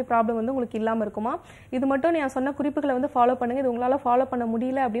ஒவ்வாமை ப்ராப்ளம் வந்து உங்களுக்கு இல்லாம இருக்குமா. இது மட்டும் நான் சொன்ன குறிப்புகளை வந்து ஃபாலோ பண்ணுங்க. இது உங்களால ஃபாலோ பண்ண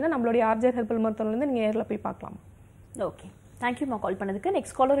முடியல அப்படின்னா நம்மளுடைய ஆர்ஜிஆர் ஹெர்பல் மருத்துவமனையில இருந்து நீங்க நேர்ல போய் பார்க்கலாம். ஓகே, தேங்க்யூமா கால் பண்ணதுக்கு.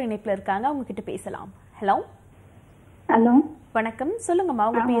 நெக்ஸ்ட் காலர் இணைப்புல இருக்காங்க, அவங்க கிட்ட பேசலாம். ஹலோ ஹலோ, வணக்கம். சொல்லுங்கம்மா,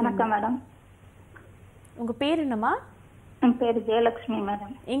 உங்க பேர்? வணக்கம் மேடம். உங்க பேர் என்னம்மா? என் பேர் ஜெயலட்சுமி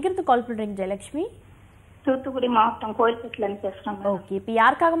மேடம். எங்க இருந்து கால் பண்றீங்க ஜெயலட்சுமி? தூத்துக்குடி மாவட்டம் கோயில்பேட்டில இருந்து பேசுறேன். ஓகே, இப்போ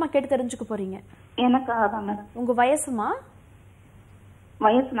யாருக்காகமா கேட்டு தெரிஞ்சுக்க போறீங்க? எனக்காக தான் மேடம். உங்க வயசுமா?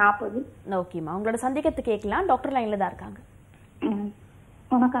 வயசு 40. ஓகேம்மா, உங்களோட சந்தேகத்தை கேட்கலாம். டாக்டர் லைன்ல தான் இருக்காங்க.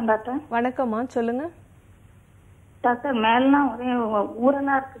 வணக்கம் டாக்டர். வணக்கம்மா, சொல்லுங்க டாக்டர். மேலாம் ஒரே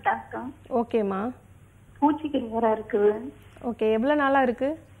ஊரெல்லாம் இருக்கு டாக்டர். ஓகேம்மா. பூச்சிக்கடி வேற இருக்குது. ஓகே, எவ்வளவு நாளா இருக்கு?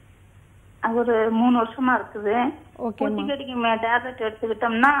 அது ஒரு 3 வருஷமா இருக்குது. ஓகே, பூச்சிக்கடிக்கு டேப்லெட்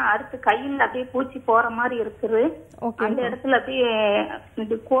எடுத்துக்கிட்டோம்னா அடுத்து கையில் அப்படியே பூச்சி போற மாதிரி இருக்குது. அந்த இடத்துல அப்படியே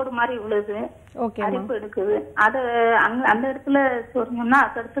கோடு மாதிரி விழுது, அரிப்பு எடுக்குது. அது அந்த இடத்துல சொன்னோம்னா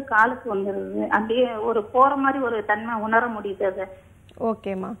அடுத்து காலுக்கு வந்துருது. அப்படியே ஒரு போற மாதிரி ஒரு தன்மை உணர முடியுது. அது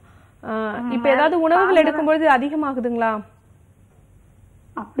ஓகேம்மா. இப்ப ஏதாவது உணவுகள் எடுக்கும்போது அதிகமாகுதுங்களா?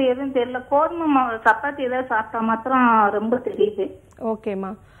 அப்படி எதுவும் தெரியல. கோதுமை சப்பாத்தி ஏதாவது சாப்பிட்டா மாத்திரம் ரொம்ப தெரியுது.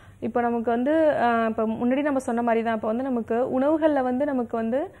 ஓகேம்மா. இப்போ நமக்கு வந்து இப்போ முன்னாடி நம்ம சொன்ன மாதிரி தான் இப்போ வந்து நமக்கு உணவுகளில் வந்து நமக்கு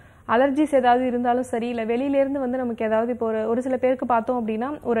வந்து அலர்ஜிஸ் ஏதாவது இருந்தாலும் சரி இல்லை வெளியிலேருந்து வந்து நமக்கு ஏதாவது இப்போ ஒரு சில பேருக்கு பார்த்தோம் அப்படின்னா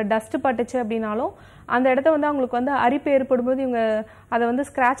ஒரு டஸ்ட் பட்டுச்சு அப்படின்னாலும் அந்த இடத்த வந்து அவங்களுக்கு வந்து அரிப்பு ஏற்படும்போது இவங்க அதை வந்து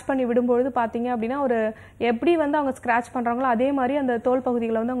ஸ்க்ராட்ச் பண்ணி விடும்பொழுது பார்த்தீங்க அப்படின்னா ஒரு எப்படி வந்து அவங்க ஸ்க்ராட்ச் பண்ணுறாங்களோ அதே மாதிரி அந்த தோல்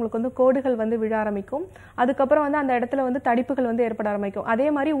பகுதிகளை வந்து அவங்களுக்கு வந்து கோடுகள் வந்து விழ ஆரம்பிக்கும். அதுக்கப்புறம் வந்து அந்த இடத்துல வந்து தடிப்புகள் வந்து ஏற்பட ஆரம்பிக்கும். அதே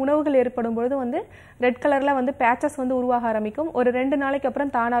மாதிரி உணவுகள் ஏற்படும் பொழுது வந்து ரெட் கலரில் வந்து பேச்சஸ் வந்து உருவாக ஆரம்பிக்கும். ஒரு 2 நாளைக்கு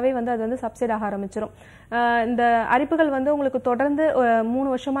அப்புறம் தானாகவே வந்து அது வந்து சப்சைட் ஆக ஆரம்பிச்சிடும். இந்த அரிப்புகள் வந்து உங்களுக்கு தொடர்ந்து 3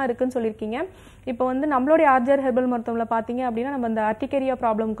 வருஷமா இருக்குன்னு சொல்லியிருக்கீங்க. இப்போ வந்து நம்மளுடைய ஆர்ஜிஆர் ஹெர்பல் மருத்துவம்ல பார்த்தீங்க அப்படின்னா நம்ம இந்த அர்டிகேரியா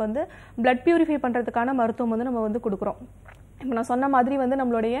ப்ராப்ளம்க்கு வந்து பிளட் பியூரிஃபை பண்ணுறதுக்கான மருத்துவம் வந்து நம்ம வந்து கொடுக்குறோம். இப்போ நான் சொன்ன மாதிரி வந்து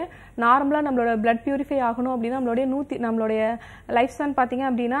நம்மளுடைய நார்மலாக நம்மளோட பிளட் பியூரிஃபை ஆகணும் அப்படின்னா நம்மளுடைய லைஃப் ஸ்பேன் பார்த்தீங்க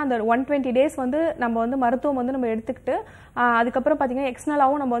அப்படின்னா அந்த 120 டேஸ் வந்து நம்ம வந்து மருத்துவம் வந்து நம்ம எடுத்துக்கிட்டு அதுக்கப்புறம் பார்த்தீங்கன்னா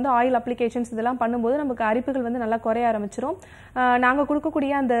எக்ஸ்டர்னலாகவும் நம்ம வந்து ஆயில் அப்ளிகேஷன்ஸ் இதெல்லாம் பண்ணும்போது நமக்கு அரிப்புகள் வந்து நல்லா குறைய ஆரம்பிச்சிடும். நாங்கள்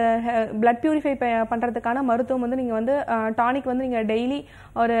கொடுக்கக்கூடிய அந்த பிளட் பியூரிஃபை பண்ணுறதுக்கான மருத்துவம் வந்து நீங்கள் வந்து டானிக் வந்து நீங்கள் டெய்லி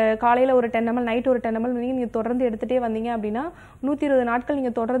ஒரு காலையில் ஒரு 10 ml நைட் ஒரு 10 ml நீங்கள் தொடர்ந்து எடுத்துகிட்டே வந்தீங்க அப்படின்னா 120 நாட்கள்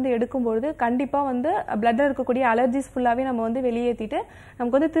நீங்கள் தொடர்ந்து எடுக்கும்பொழுது கண்டிப்பாக வந்து பிளட்டில் இருக்கக்கூடிய அலர்ஜிஸ் ஃபுல்லாகவே நம்ம வந்து வெளியேற்றிட்டு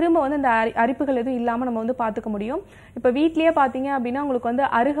நமக்கு வந்து திரும்ப வந்து இந்த அரிப்புகள் எதுவும் இல்லாமல் நம்ம வந்து பார்த்துக்க முடியும். இப்போ வீட்லேயே பார்த்தீங்க அப்படின்னா உங்களுக்கு வந்து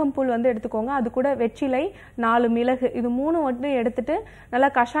அருகம்புல் வந்து எடுத்துக்கோங்க, அது கூட வெற்றிலை 4 மிளகு இது 3 மட்டும் எடுத்துட்டு நல்லா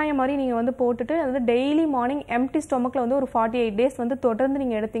கஷாயம் மாதிரி நீங்கள் வந்து போட்டுட்டு அது வந்து டெய்லி மார்னிங் எம்டி ஸ்டொமக்கில் வந்து ஒரு 48 டேஸ் வந்து தொடர்ந்து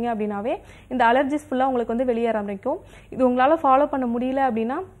நீங்கள் எடுத்தீங்க அப்படின்னாவே இந்த அலர்ஜிஸ் ஃபுல்லாக உங்களுக்கு வந்து வெளியேற ஆரம்பிக்கும். இது உங்களால் ஃபாலோ பண்ண முடியல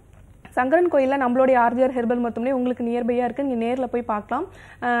அப்படின்னா சங்கரன் கோயிலில் நம்மளுடைய ஆர்ஜிஆர் ஹெர்பல் மருத்துவமனை உங்களுக்கு நியர்பையாக இருக்குது, நீங்கள் நேரில் போய் பார்க்கலாம்.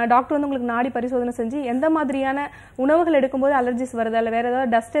 டாக்டர் வந்து உங்களுக்கு நாடி பரிசோதனை செஞ்சு எந்த மாதிரியான உணவுகள் எடுக்கும்போது அலர்ஜிஸ் வருதா, இல்லை வேறு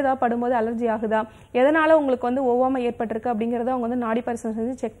ஏதாவது டஸ்ட் ஏதாவது படும்போது அலர்ஜி ஆகுதா, எதனால் உங்களுக்கு வந்து ஒவ்வாமை ஏற்பட்டிருக்கு அப்படிங்கிறத அவங்க வந்து நாடி பரிசோதனை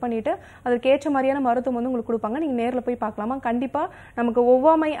செஞ்சு செக் பண்ணிவிட்டு அதற்கேற்ற மாதிரியான மருத்துவம் வந்து உங்களுக்கு கொடுப்பாங்க. நீங்கள் நேரில் போய் பார்க்கலாமா. கண்டிப்பாக நமக்கு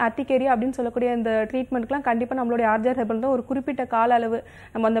ஒவ்வாமை அர்டிகேரியா அப்படின்னு சொல்லக்கூடிய இந்த ட்ரீட்மெண்ட்லாம் கண்டிப்பாக நம்மளுடைய ஆர்ஜிஆர் ஹெர்பல் தான் ஒரு குறிப்பிட்ட கால அளவு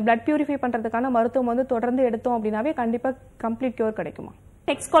நம்ம அந்த பிளட் பியூரிஃபை பண்ணுறதுக்கான மருத்துவம் வந்து தொடர்ந்து எடுத்தோம் அப்படின்னாவே கண்டிப்பாக கம்ப்ளீட் கியூர் கிடைக்குமா.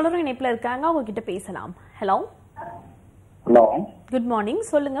 நெக்ஸ்ட் காலரும் இணைப்புல இருக்காங்க, அவங்க கிட்ட பேசலாம். Hello hello, good morning.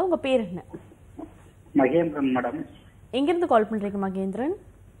 சொல்லுங்க, உங்க பேர் என்ன? மகேந்திரன் மேடம். எங்க இருந்து கால் பண்றீங்க மகேந்திரன்?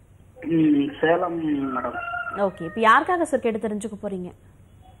 சேலம் மேடம். ஓகே, இப்போ யாருக்காக சார் கேட்டு தெரிஞ்சுக்க போறீங்க?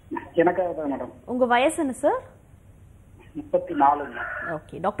 எனக்காக தான் மேடம். உங்க வயசு என்ன சார்? 34.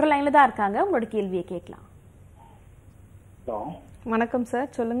 ஓகே, டாக்டர் லைன்ல தான் இருக்காங்க, உங்களோட கேள்வியை கேட்கலாம். ஹலோ, வணக்கம்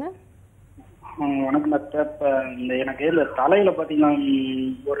சார், சொல்லுங்க. வணக்கம் டாக்டர். இப்போ எனக்கு இந்த தலையில பார்த்தீங்கன்னா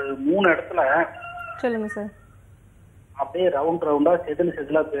ஒரு 3 இடத்துல சொல்லுங்க சார். அப்படியே ரவுண்டா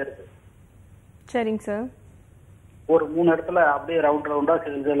செதிலா போயிருது. சரிங்க சார். ஒரு 3 இடத்துல அப்படியே ரவுண்டா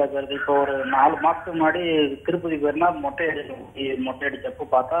செதிலா போயிருது. இப்போ ஒரு 4 மாசத்துக்கு முன்னாடி திருப்பதி போயிருந்தா மொட்டை அடிச்சப்போ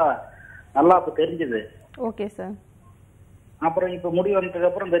பார்த்தா நல்லா அப்போ தெரிஞ்சுது. Okay sir. அப்புறம் இப்ப முடி வந்ததுக்கு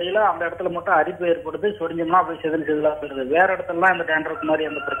அப்புறம் தெரியல, அந்த இடத்துல மட்டும் அரிப்பு ஏற்படுது, சொரிஞ்சோம்னா அப்படியே செதிலா போயிருது. வேற இடத்துலலாம் இந்த டேண்ட்ரஃப் மாதிரி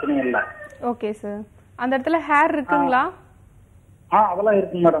எந்த பிரச்சனையும் இல்லை. Okay sir. அந்த இடத்துல ஹேர் இருக்குங்களா? அதெல்லாம்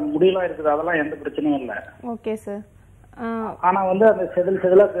இருக்குங்க மேடம், முடியெல்லாம் இருக்குது, அதெல்லாம் எந்த பிரச்சனையும் இல்லை. Okay sir. ஆனா வந்து அந்த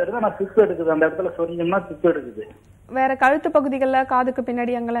செதிலா போயிருது, ஆனா திப்பு எடுக்குது, அந்த இடத்துல சொரிஞ்சோம்னா திப்பு எடுக்குது. வேற கழுத்து பகுதிகளில் காதுக்கு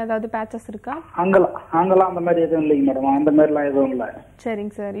பின்னாடி அங்கெல்லாம் ஏதாவது பேச்சஸ் இருக்கா? அங்கெல்லாம் அந்த மாதிரி எதுவும் இல்லைங்க மேடம், அந்த மாதிரிலாம் எதுவும் இல்லை.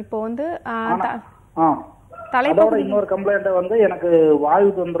 சரிங்க சார். இப்போ வந்து அதோட இன்னொரு கம்ப்ளைண்ட் வந்து எனக்கு வாயு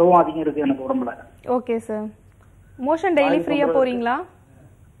தொந்தரவும் அதிகம் இருக்கு எனக்கு உடம்புல. Okay sir. மோஷன் டெய்லி ஃப்ரீயா போறீங்களா?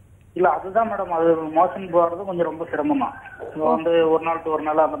 இல்ல, அதுதான் மேடம், அது மோஷன் போறது கொஞ்சம் ரொம்ப சிரமம் தான். வந்து ஒரு நாள் டு ஒரு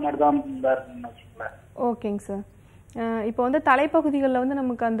நாள் அந்த மாதிரி தான் இருக்குன்னு. ஓகேங்க சார். இப்போ வந்து தலைப்பகுதிகளில் வந்து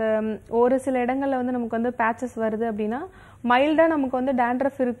நமக்கு அந்த ஒரு சில இடங்களில் வந்து நமக்கு வந்து பேச்சஸ் வருது அப்படின்னா மைல்டாக நமக்கு வந்து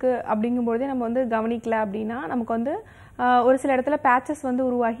டேண்ட்ரஃப் இருக்குது அப்படிங்கும்போதே நம்ம வந்து கவனிக்கல அப்படின்னா நமக்கு வந்து ஒரு சில இடத்துல பேச்சஸ் வந்து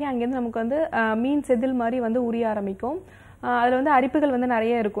உருவாகி அங்கேருந்து நமக்கு வந்து மீன் செதில் மாதிரி வந்து உரிய ஆரம்பிக்கும். அதில் வந்து அரிப்புகள் வந்து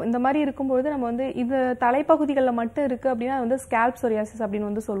நிறைய இருக்கும். இந்த மாதிரி இருக்கும்போது நம்ம வந்து இது தலைப்பகுதிகளில் மட்டும் இருக்குது அப்படின்னா அது வந்து ஸ்கேல்ப் சொரியாசிஸ் அப்படின்னு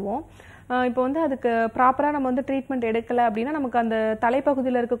வந்து சொல்லுவோம். இப்போ வந்து அதுக்கு ப்ராப்பராக நம்ம வந்து ட்ரீட்மெண்ட் எடுக்கலை அப்படின்னா நமக்கு அந்த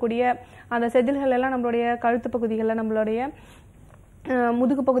தலைப்பகுதியில் இருக்கக்கூடிய அந்த செதில்கள் எல்லாம் நம்மளுடைய கழுத்து பகுதிகளில் நம்மளுடைய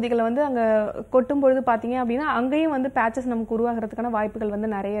முதுகு பகுதிகளை வந்து அங்கே கொட்டும் பொழுது பார்த்தீங்க அப்படின்னா அங்கேயும் வந்து பேச்சஸ் நமக்கு உருவாகிறதுக்கான வாய்ப்புகள் வந்து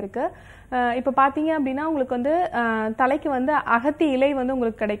நிறைய இருக்குது. இப்போ பார்த்தீங்க அப்படின்னா உங்களுக்கு வந்து தலைக்கு வந்து அகத்தி இலை வந்து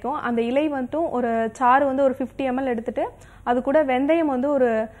உங்களுக்கு கிடைக்கும். அந்த இலை வந்துட்டும் ஒரு சாறு வந்து ஒரு 50 ml எடுத்துட்டு அது கூட வெந்தயம் வந்து ஒரு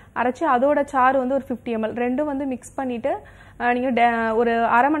அரைச்சி அதோட சாறு வந்து ஒரு 50 ml ரெண்டும் வந்து மிக்ஸ் பண்ணிட்டு நீங்கள் ஒரு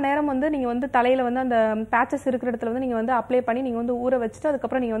அரை மணி நேரம் வந்து நீங்கள் வந்து தலையில் வந்து அந்த பேச்சஸ் இருக்கிற இடத்துல வந்து நீங்கள் வந்து அப்ளை பண்ணி நீங்கள் வந்து ஊற வச்சுட்டு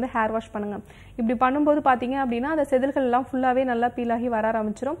அதுக்கப்புறம் நீங்கள் வந்து ஹேர் வாஷ் பண்ணுங்கள். இப்படி பண்ணும்போது பார்த்தீங்க அப்படின்னா அந்த செதில்கள் எல்லாம் ஃபுல்லாகவே நல்லா பீல் ஆகி வர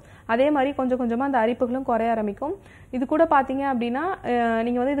ஆரம்பிச்சிடும். அதே மாதிரி கொஞ்சம் கொஞ்சமாக அந்த அரிப்புகளும் குறைய ஆரம்பிக்கும். இது கூட பார்த்தீங்க அப்படின்னா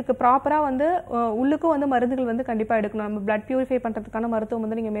நீங்கள் வந்து இதுக்கு ப்ராப்பராக வந்து உள்ளுக்கும் வந்து மருந்துகள் வந்து கண்டிப்பாக எடுக்கணும். நம்ம பிளட் பியூரிஃபை பண்ணுறதுக்கான மருத்துவம்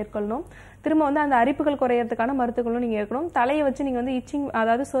வந்து நீங்கள் மேற்கொள்ளணும். திரும்ப வந்து அந்த அரிப்புகள் குறையிறதுக்கான மருத்துவங்களும் நீங்கள் எடுக்கணும். தலையை வச்சு நீங்கள் வந்து இச்சிங்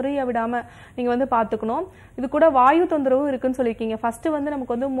அதாவது சொரிய விடாமல் நீங்கள் வந்து பார்த்துக்கணும். இது கூட வாயு தொந்தரவும் இருக்குன்னு சொல்லியிருக்கீங்க. ஃபர்ஸ்ட் வந்து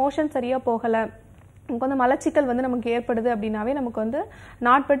நமக்கு வந்து மோஷன் சரியா போகலை, நமக்கு வந்து மலச்சிக்கல் வந்து நமக்கு ஏற்படுது அப்படின்னாவே நமக்கு வந்து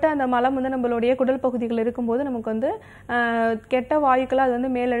நாட்பட்டு அந்த மலம் வந்து நம்மளுடைய குடல் பகுதிகள் இருக்கும்போது நமக்கு வந்து கெட்ட வாயுக்களை அது வந்து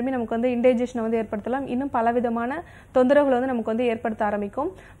மேலெழும்பி நமக்கு வந்து இன்டைஜஷனை வந்து ஏற்படுத்தலாம். இன்னும் பலவிதமான தொந்தரவுகளை வந்து நமக்கு வந்து ஏற்படுத்த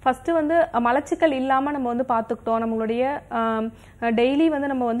ஆரம்பிக்கும். ஃபர்ஸ்ட் வந்து மலச்சிக்கல் இல்லாமல் நம்ம வந்து பார்த்துக்கிட்டோம், நம்மளுடைய டெய்லி வந்து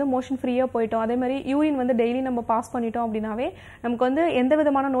நம்ம வந்து மோஷன் ஃப்ரீயாக போயிட்டோம், அதே மாதிரி யூரின் வந்து டெய்லி நம்ம பாஸ் பண்ணிட்டோம் அப்படின்னாவே நமக்கு வந்து எந்த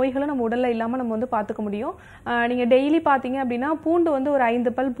விதமான நோய்களும் நம்ம உடலில் இல்லாமல் நம்ம வந்து பார்த்துக்க முடியும். நீங்கள் டெய்லி பார்த்தீங்க அப்படின்னா பூண்டு வந்து ஒரு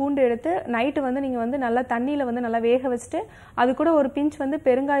 5 பல் பூண்டு எடுத்து நைட்டு வந்து நீங்கள் வந்து வந்து நல்லா தண்ணியில் வந்து நல்லா வேக வச்சுட்டு அது கூட ஒரு பிஞ்ச் வந்து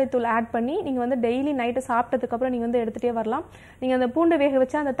பெருங்காயத்தூள் ஆட் பண்ணி நீங்கள் வந்து டெய்லி நைட்டு சாப்பிட்டதுக்கப்புறம் நீங்கள் வந்து எடுத்துகிட்டே வரலாம். நீங்கள் அந்த பூண்டை வேக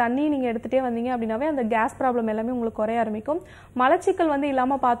வச்சு அந்த தண்ணியை நீங்கள் எடுத்துகிட்டே வந்தீங்க அப்படின்னாவே அந்த கேஸ் ப்ராப்ளம் எல்லாமே உங்களுக்கு குறைய ஆரம்பிக்கும். மலச்சிக்கல் வந்து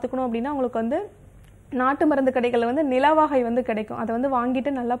இல்லாமல் பார்த்துக்கணும் அப்படின்னா உங்களுக்கு வந்து நாட்டு மருந்து கடைகளில் வந்து நிலவாகை வந்து கிடைக்கும். அதை வந்து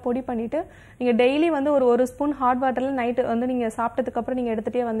வாங்கிட்டு நல்லா பொடி பண்ணிவிட்டு நீங்கள் டெய்லி வந்து ஒரு ஸ்பூன் ஹாட் வாட்டரில் நைட்டு வந்து நீங்கள் சாப்பிட்டதுக்கப்புறம் நீங்கள்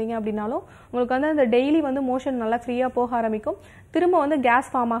எடுத்துகிட்டே வந்தீங்க அப்படின்னாலும் உங்களுக்கு வந்து அந்த டெய்லி வந்து மோஷன் நல்லா ஃப்ரீயாக போக ஆரம்பிக்கும். திரும்ப வந்து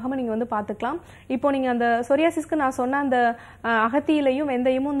கேஸ் ஃபார்ம் ஆகாமல் நீங்கள் வந்து பார்த்துக்கலாம். இப்போ நீங்கள் அந்த சொரியாசிஸ்க்கு நான் சொன்ன அந்த அகத்தியிலையும்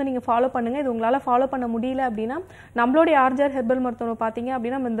வெந்தயமும் வந்து நீங்கள் ஃபாலோ பண்ணுங்கள். இது உங்களால் ஃபாலோ பண்ண முடியல அப்படின்னா நம்மளுடைய ஆர்ஜர் ஹெர்பல் மருத்துவம் பார்த்தீங்க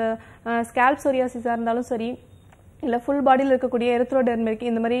அப்படின்னா இந்த ஸ்கேல்ப் சொரியாசிஸாக இருந்தாலும் சரி, இல்லை ஃபுல் பாடியில் இருக்கக்கூடிய எரித்ரோடெர்மிக்,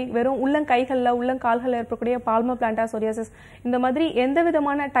 இந்த மாதிரி வெறும் உள்ளங்கைகளில் உள்ளங்கால்களில் ஏற்படக்கூடிய பால்மோ பிளான்டா சொரியாசிஸ், இந்த மாதிரி எந்த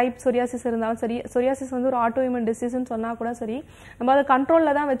விதமான டைப் சொரியாசிஸ் இருந்தாலும் சரி, சொரியாசிஸ் வந்து ஒரு ஆட்டோஇம்யூன் டிசீஸ்ன்னு சொன்னால் கூட சரி, நம்ம அதை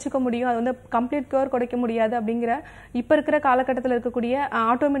கண்ட்ரோலில் தான் வச்சுக்க முடியும். அது வந்து கம்ப்ளீட் கியூர் கொடுக்க முடியாது. அப்படிங்கிற இப்போ இருக்கிற காலகட்டத்தில் இருக்கக்கூடிய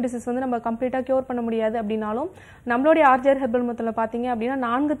ஆட்டோஇம்யூன் டிசீஸ் வந்து நம்ம கம்ப்ளீட்டாக கியூர் பண்ண முடியாது அப்படின்னாலும் நம்மளுடைய ஆர்ஜர் ஹெர்பல் மருத்துவத்தில் பார்த்தீங்க அப்படின்னா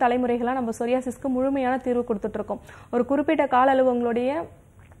 4 தலைமுறைகளாக நம்ம சொரியாசிஸ்க்கு முழுமையான தீர்வு கொடுத்துட்ருக்கோம். ஒரு குறிப்பிட்ட கால அளவு உங்களுடைய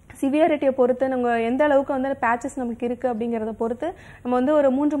சிவியாரிட்டியை பொறுத்து நம்ம எந்த அளவுக்கு வந்து பேச்சஸ் நமக்கு இருக்குது அப்படிங்கிறத பொறுத்து நம்ம வந்து ஒரு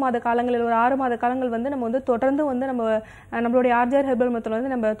 3 மாத காலங்களில் ஒரு 6 மாத காலங்கள் வந்து நம்ம வந்து தொடர்ந்து வந்து நம்மளுடைய ஆர்ஜர் ஹெர்பல் மருத்துவம்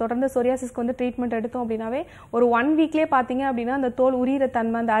வந்து நம்ம தொடர்ந்து சொரியாசிஸ்க்கு வந்து ட்ரீட்மெண்ட் எடுத்தோம் அப்படின்னாவே ஒரு 1 வீக்லேயே பார்த்தீங்க அப்படின்னா அந்த தோல் உரியிற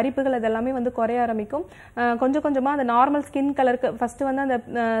தன்மை, அந்த அரிப்புகள் அதெல்லாமே வந்து குறைய ஆரம்பிக்கும். கொஞ்சம் கொஞ்சமாக அந்த நார்மல் ஸ்கின் கலருக்கு ஃபஸ்ட்டு வந்து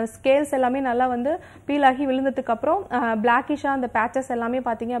அந்த ஸ்கேல்ஸ் எல்லாமே நல்லா வந்து பீல் ஆகி விழுந்ததுக்கு அப்புறம் பிளாக்கிஷாக அந்த பேச்சஸ் எல்லாமே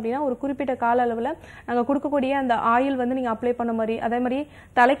பார்த்தீங்க அப்படின்னா ஒரு குறிப்பிட்ட கால அளவில் நாங்கள் கொடுக்கக்கூடிய அந்த ஆயில் வந்து நீங்கள் அப்ளை பண்ண மாதிரி, அதே மாதிரி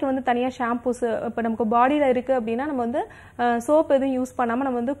தலைக்கு வந்து தனியாக ஷாம்பூஸ், இப்போ நமக்கு பாடியில் இருக்குது அப்படின்னா நம்ம வந்து சோப் எதுவும் யூஸ் பண்ணாமல்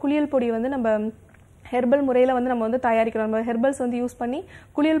நம்ம வந்து குளியல் பொடி வந்து நம்ம ஹெர்பல் முறையில் வந்து நம்ம வந்து தயாரிக்கிறோம். நம்ம ஹெர்பல்ஸ் வந்து யூஸ் பண்ணி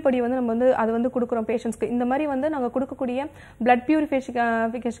குளியல் பொடி வந்து நம்ம வந்து அது வந்து கொடுக்குறோம் பேஷண்ட்ஸ்க்கு. இந்த மாதிரி வந்து நாங்கள் கொடுக்கக்கூடிய பிளட்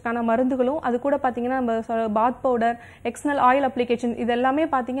பியூரிஃபிகேஷனுக்கான மருந்துகளும் அது கூட பார்த்தீங்கன்னா நம்ம பாத் பவுடர், எக்ஸ்டர்னல் ஆயில் அப்ளிகேஷன், இது எல்லாமே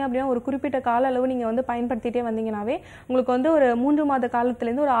பார்த்தீங்க அப்படின்னா ஒரு குறிப்பிட்ட கால அளவு நீங்கள் வந்து பயன்படுத்திட்டே வந்தீங்கன்னாவே உங்களுக்கு வந்து ஒரு 3 மாத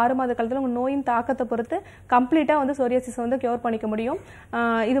காலத்துலேருந்து ஒரு 6 மாத காலத்தில் உங்கள் நோயின் தாக்கத்தை பொறுத்து கம்ப்ளீட்டாக வந்து சொரியாசிஸ் வந்து கியூர் பண்ணிக்க முடியும்.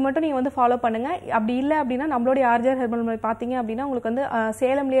 இது மட்டும் நீங்கள் வந்து ஃபாலோ பண்ணுங்கள். அப்படி இல்லை அப்படின்னா நம்மளுடைய ஆர்ஜர் ஹெர்பல் பார்த்தீங்க அப்படின்னா உங்களுக்கு வந்து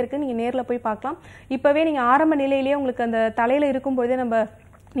சேலம்லேயே இருக்குது, நீங்கள் நேரில் போய் பார்க்கலாம். இப்போவே நீங்கள் ஆரம்ப நிலையிலேயே உங்களுக்கு அந்த தலையில் இருக்கும்போதே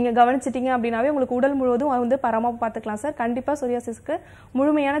நீங்கள் கவனிச்சிட்டிங்க அப்படின்னாவே உங்களுக்கு உடல் முழுவதும் வந்து பராமரிப்பு பார்த்துக்கலாம் சார். கண்டிப்பாக சொரியாசிஸ்க்கு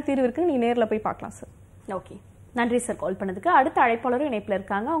முழுமையான தீர்வு இருக்குது. நீங்கள் நேரில் போய் பார்க்கலாம் சார். ஓகே, நன்றி சார் கால் பண்ணதுக்கு. அடுத்த அழைப்பாளரும் இணைப்பில்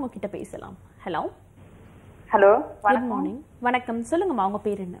இருக்காங்க, அவங்க கிட்ட பேசலாம். Hello hello, good morning. வணக்கம், சொல்லுங்கம்மா உங்க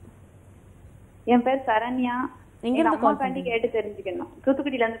பேர் என்ன? என் பேர் சரண்யா. எங்க இருந்து கால் பண்ணி கேட்டு தெரிஞ்சுக்கணும்.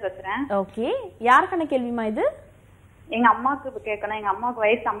 தூத்துக்குடியில இருந்து பேசுறேன். ஓகே, யாருக்கான கேள்விமா இது? எங்க அம்மாவுக்கு கேட்கணும். எங்க அம்மாவுக்கு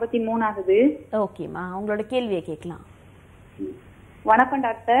வயசு 53 ஆகுது. ஓகேம்மா, உங்களோட கேள்வியை கேட்கலாம். வணக்கம்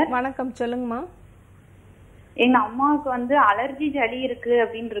டாக்டர். வணக்கம், சொல்லுங்கம்மா. எங்க அம்மாவுக்கு வந்து அலர்ஜி சளி இருக்கு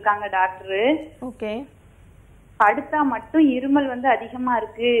அப்படின்னு இருக்காங்க டாக்டர். ஓகே. படுத்தா மட்டும் இருமல் வந்து அதிகமா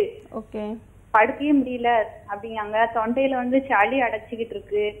இருக்கு. ஓகே. படுக்கவே முடியல அப்படிங்காங்க. தொண்டையில வந்து சளி அடைச்சிக்கிட்டு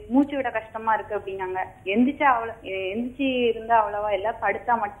இருக்கு, மூச்சு விட கஷ்டமா இருக்கு அப்படிங்காங்க. எந்திரிச்சு இருந்தா அவ்வளவா இல்ல,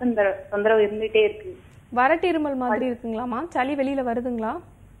 படுத்தா மட்டும் இந்த தொந்தரவு இருந்துட்டே இருக்கு. வறட்டு இருமல் மாதிரி இருக்குங்களாமா? சளி வெளியில வருதுங்களா?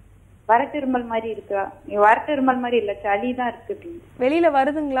 வறட்டு இருமல் மாதிரி இருக்கா? வறட்டு இருமல் மாதிரி இல்ல, சளி தான் இருக்கு. வெளியில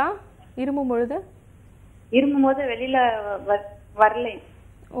வருதுங்களா இருமும் பொழுது? இருமும் போது வெளியில வரல.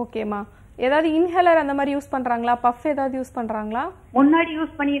 ஓகேம்மா. ஏதாவது இன்ஹேலர் அந்த மாதிரி யூஸ் பண்றாங்களா? பஃப் ஏதாவது யூஸ் பண்றாங்களா? முன்னாடி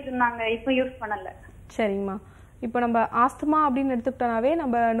யூஸ் பண்ணிட்டு இருந்தாங்க, இப்ப யூஸ் பண்ணல. சரிங்கம்மா. இப்போ நம்ம ஆஸ்துமா அப்படின்னு எடுத்துக்கிட்டோம்னாவே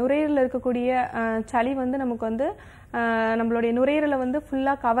நம்ம நுரையீரலில் இருக்கக்கூடிய சளி வந்து நமக்கு வந்து நம்மளுடைய நுரையீரலை வந்து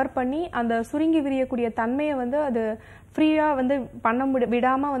ஃபுல்லாக கவர் பண்ணி அந்த சுருங்கி விரியக்கூடிய தன்மையை வந்து அது ஃப்ரீயாக வந்து பண்ண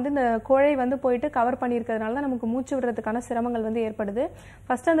விடாமல் வந்து இந்த கோழை வந்து போயிட்டு கவர் பண்ணியிருக்கிறதுனால தான் நமக்கு மூச்சு விடுறதுக்கான சிரமங்கள் வந்து ஏற்படுது.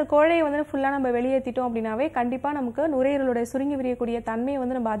 ஃபஸ்ட்டு அந்த கோழையை வந்து ஃபுல்லாக நம்ம வெளியேற்றிட்டோம் அப்படின்னாவே கண்டிப்பாக நமக்கு நுரையீரலுடைய சுருங்கி விரியக்கூடிய தன்மையை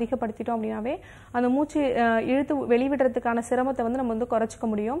வந்து நம்ம அதிகப்படுத்திட்டோம் அப்படின்னாவே அந்த மூச்சு இழுத்து வெளிவிடுறதுக்கான சிரமத்தை வந்து நம்ம வந்து குறைச்சிக்க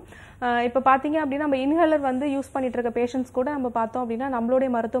முடியும். இப்போ பார்த்தீங்க அப்படின்னா நம்ம இன்ஹேலர் வந்து யூஸ் பண்ணிட்டு இருக்க பேஷண்ட்ஸ் கூட நம்ம பார்த்தோம் அப்படின்னா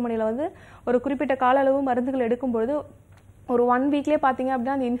நம்மளுடைய மருத்துவமனையில் வந்து ஒரு குறிப்பிட்ட கால அளவு மருந்துகள் எடுக்கும்பொழுது ஒரு 1 வீக்லேயே பார்த்தீங்க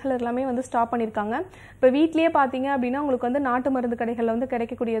அப்படின்னா அந்த இன்ஹேலர் எல்லாமே வந்து ஸ்டாப் பண்ணியிருக்காங்க. இப்போ வீட்லேயே பார்த்தீங்க அப்படின்னா உங்களுக்கு வந்து நாட்டு மருந்து கடைகளில் வந்து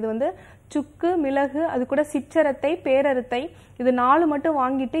கிடைக்கக்கூடியது வந்து சுக்கு, மிளகு, அது கூட சிற்றரத்தை, பேரரத்தை, இது 4 மட்டும்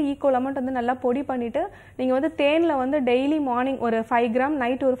வாங்கிட்டு ஈக்குவல் அமௌண்ட் வந்து நல்லா பொடி பண்ணிவிட்டு நீங்கள் வந்து தேனில் வந்து டெய்லி மார்னிங் ஒரு 5 கிராம்,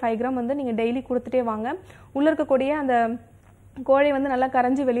 நைட்டு ஒரு 5 கிராம் வந்து நீங்கள் டெய்லி கொடுத்துட்டே வாங்க. உள்ளே இருக்கக்கூடிய அந்த கோழை வந்து நல்லா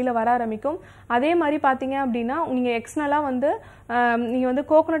கரைஞ்சி வெளியில் வர ஆரம்பிக்கும். அதே மாதிரி பார்த்தீங்க அப்படின்னா நீங்கள் எக்ஸ்டர்னலாக வந்து நீங்கள் வந்து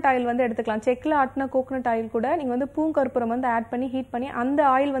கோகோனட் ஆயில் வந்து எடுத்துக்கலாம். செக்கில் ஆட்டின கோகோனட் ஆயில் கூட நீங்கள் வந்து பூங்கற்பூரம் வந்து ஆட் பண்ணி ஹீட் பண்ணி அந்த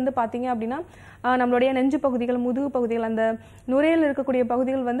ஆயில் வந்து பார்த்தீங்க அப்படின்னா நம்மளுடைய நெஞ்சு பகுதிகள், முதுகு பகுதிகள், அந்த நுரையில் இருக்கக்கூடிய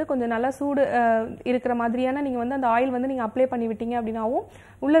பகுதிகள் வந்து கொஞ்சம் நல்லா சூடு இருக்கிற மாதிரியான நீங்கள் வந்து அந்த ஆயில் வந்து நீங்கள் அப்ளை பண்ணி விட்டீங்க அப்படின்னாவும்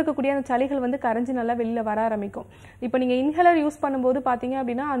உள்ளே இருக்கக்கூடிய அந்த சளிகள் வந்து கரைஞ்சி நல்லா வெளியில் வர ஆரம்பிக்கும். இப்போ நீங்கள் இன்ஹேலர் யூஸ் பண்ணும்போது பார்த்தீங்க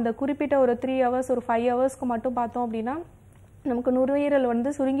அப்படின்னா அந்த குறிப்பிட்ட ஒரு 3 ஹவர்ஸ் ஒரு 5 ஹவர்ஸ்க்கு மட்டும் பார்த்தோம் அப்படின்னா நமக்கு நுரையீரல் வந்து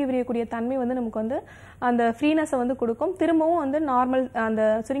சுருங்கி விரியக்கூடிய தன்மை வந்து நமக்கு வந்து அந்த ஃப்ரீனஸை வந்து கொடுக்கும். திரும்பவும் வந்து நார்மல் அந்த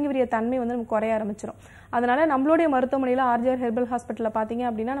சுருங்கி விரிய தன்மை வந்து நமக்கு குறைய ஆரம்பிச்சிடும். அதனால நம்மளுடைய மருத்துவமனையில் ஆர்ஜிஆர் ஹெர்பல் ஹாஸ்பிட்டலில் பார்த்தீங்க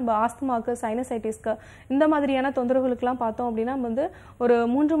அப்படின்னா நம்ம ஆஸ்துமாக்கு, சைனசைட்டிஸ்க்கு இந்த மாதிரியான தொந்தரவுகளுக்கெல்லாம் பார்த்தோம் அப்படின்னா வந்து ஒரு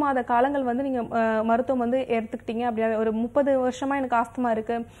 3 மாத காலங்கள் வந்து நீங்கள் மருத்துவம் வந்து எடுத்துக்கிட்டீங்க அப்படின்னா, ஒரு 30 வருஷமா எனக்கு ஆஸ்துமா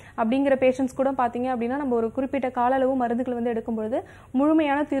இருக்கு அப்படிங்கிற பேஷண்ட்ஸ் கூட பார்த்தீங்க அப்படின்னா நம்ம ஒரு குறிப்பிட்ட கால அளவு மருந்துகள் வந்து எடுக்கும்பொழுது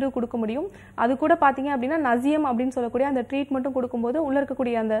முழுமையான தீர்வு கொடுக்க முடியும். அது கூட பார்த்தீங்க அப்படின்னா நசியம் அப்படின்னு சொல்லக்கூடிய அந்த ட்ரீட்மெண்ட்டும் கொடுக்கும்போது உள்ள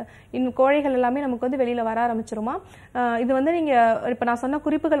இருக்கக்கூடிய அந்த கோழைகள் எல்லாமே நமக்கு வந்து வெளியில வர ஆரம்பிச்சிருமா. இது வந்து நீங்க இப்போ நான் சொன்ன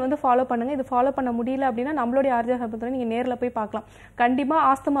குறிப்புகள் வந்து ஃபாலோ பண்ணுங்க. இது ஃபாலோ பண்ண முடியல அப்படின்னா நம்மளுடைய ஆர்ஜிஆர் ஹாஸ்பிட்டல் நீங்க நேரில் போய் பார்க்கலாம். கண்டிப்பா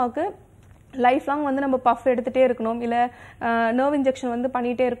ஆஸ்துமாவுக்கு லைஃப் லாங் வந்து நம்ம பஃப் எடுத்துகிட்டே இருக்கணும், இல்லை நர்வ் இன்ஜெக்ஷன் வந்து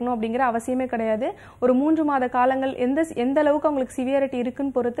பண்ணிகிட்டே இருக்கணும் அப்படிங்கிற அவசியமே கிடையாது. ஒரு 3 மாத காலங்கள் எந்த அளவுக்கு அவங்களுக்கு சிவியாரிட்டி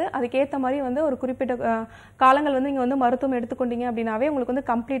இருக்குன்னு பொறுத்து அதுக்கேற்ற மாதிரி வந்து ஒரு குறிப்பிட்ட காலங்கள் வந்து நீங்கள் வந்து மருத்துவம் எடுத்துக்கொண்டீங்க அப்படின்னாவே உங்களுக்கு வந்து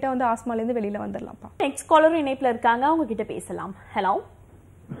கம்ப்ளீட்டாக வந்து ஆஸ்மாலேருந்து வெளியில் வந்துடலாம்ப்பா. நெக்ஸ்ட் காலரும் இணைப்பில் இருக்காங்க, அவங்க கிட்ட பேசலாம். ஹலோ,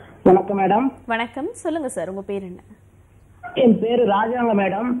 வணக்கம் மேடம். வணக்கம், சொல்லுங்க சார், உங்க பேர் என்ன? என் பேரு ராஜாங்க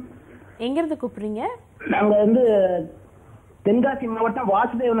மேடம். எங்கிருந்து கூப்பிடுறீங்க? நாங்க வந்து தென்காசி மாவட்டம்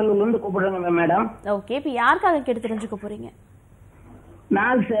வாசுதேவநல்லூர்ல இருந்து கூப்பிடுறேங்க மேடம். ஓகே, இப்போ யாருக்காக கேட்டு தெரிஞ்சுக்க போறீங்க?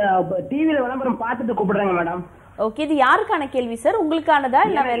 நான் டிவில விளம்பரம் பார்த்துட்டு கூப்பிடுறேங்க மேடம். ஓகே, இது யாருக்கான கேள்வி சார்? உங்களுக்கானதா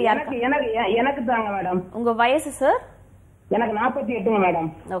இல்ல வேற யாருக்கு? எனக்கு தாங்க மேடம். உங்க வயசு சார்? எனக்கு 48ங்க மேடம்.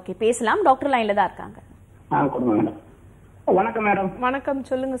 ஓகே, பேசலாம். டாக்டர் லைன்ல தான் இருக்காங்க. கொடுங்க மேடம். வணக்கம் மேடம். வணக்கம்,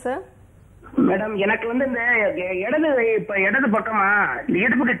 சொல்லுங்க சார். மேடம், எனக்கு வந்து இந்த இடது பக்கமா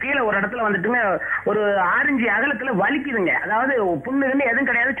இடுப்புக்கு கீழே ஒரு இடத்துல வந்துட்டுங்க ஒரு 6 இன்ச் அகலத்துல வலிக்குதுங்க. அதாவது புண்ணுன்னு எதுவும்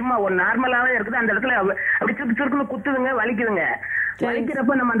கிடையாது, சும்மா ஒரு நார்மலாவே இருக்குது. அந்த இடத்துல அப்படி சுருக்குன்னு குத்துதுங்க, வலிக்குதுங்க.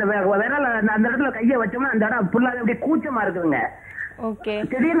 வலிக்கிறப்ப நம்ம அந்த விரல அந்த இடத்துல கையை வச்சோம்னா அந்த இடம் ஃபுல்லாவே அப்படியே கூச்சமா இருக்குதுங்க. ஓகே.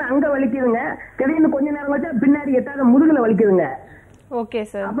 திடீர்னு அங்க வலிக்குதுங்க, திடீர்னு கொஞ்ச நேரம் வச்சா பின்னாடி எட்டாத முதுகுல வலிக்குதுங்க. Okay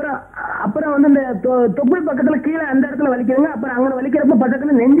sir. அப்புறம் வந்து இந்த தொப்புள் பக்கத்துல கீழே அந்த இடத்துல வலிக்குதுங்க. அப்புறம் அங்க வலிக்கிறப்ப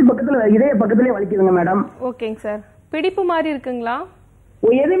பக்கத்துல நெஞ்சு பக்கத்துல இதய பக்கத்துலயே வலிக்குதுங்க மேடம். ஓகேங்க சார். பிடிப்பு மாதிரி இருக்குங்களா?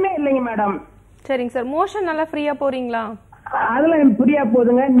 எதுவுமே இல்லைங்க மேடம். சரிங்க சார். மோஷன் நல்லா ஃப்ரீயா போறீங்களா? அதெல்லாம் ஃப்ரீயா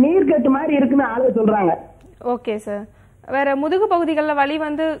போகுதுங்க. நீர்க்கட்டு மாதிரி இருக்குன்னு ஆளு சொல்றாங்க. Okay sir. வேற முதுகு பகுதிகளில் வலி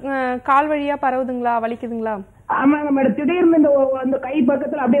வந்து கால் வழியா பரவுதுங்களா, வலிக்குதுங்களா? ஆமாங்க மேடம். திடீர்னு இந்த கை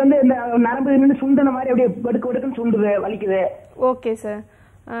பக்கத்துல அப்படியே வந்து இந்த நரம்பு நின்று சுண்டன மாதிரி அப்படியே வெடுக்குன்னு சுண்டுது, வலிக்குது. Okay sir.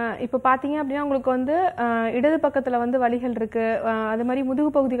 இப்போ பார்த்தீங்க அப்படின்னா உங்களுக்கு வந்து இடது பக்கத்தில் வந்து வலிகள் இருக்கு, அது மாதிரி முதுகு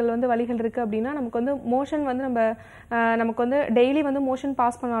பகுதிகள் வந்து வலிகள் இருக்கு அப்படின்னா நமக்கு வந்து மோஷன் வந்து நமக்கு வந்து டெய்லி வந்து மோஷன்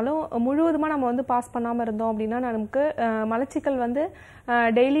பாஸ் பண்ணாலும் முழுவதுமாக நம்ம வந்து பாஸ் பண்ணாமல் இருந்தோம் அப்படின்னா நமக்கு மலச்சிக்கல் வந்து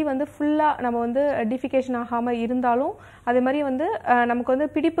டெய்லி வந்து ஃபுல்லாக நம்ம வந்து டிஃபிகேஷன் ஆகாமல் இருந்தாலும் அதே மாதிரி வந்து நமக்கு வந்து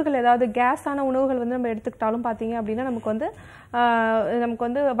பிடிப்புகள் ஏதாவது கேஸான உணவுகள் வந்து நம்ம எடுத்துக்கிட்டாலும் பார்த்தீங்க அப்படின்னா நமக்கு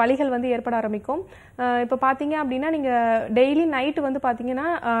வந்து வலிகள் வந்து ஏற்பட ஆரம்பிக்கும். இப்போ பார்த்தீங்க அப்படின்னா நீங்கள் டெய்லி நைட்டு வந்து பார்த்தீங்கன்னா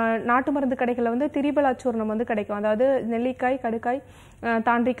நாட்டு மருந்து கடைகளில் வந்து திரிபலாச்சூர்ணம் வந்து கிடைக்கும். அதாவது நெல்லிக்காய், கடுக்காய்,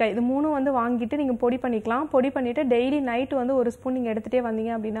 தாண்டிக்காய் இது 3 வந்து வாங்கிட்டு நீங்கள் பொடி பண்ணிக்கலாம். பொடி பண்ணிவிட்டு டெய்லி நைட்டு வந்து 1 ஸ்பூன் நீங்கள் எடுத்துகிட்டே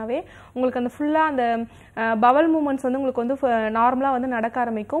வந்தீங்க அப்படின்னாவே உங்களுக்கு அந்த ஃபுல்லாக அந்த பவல் மூமெண்ட்ஸ் வந்து உங்களுக்கு வந்து நார்மலாக வந்து நடக்க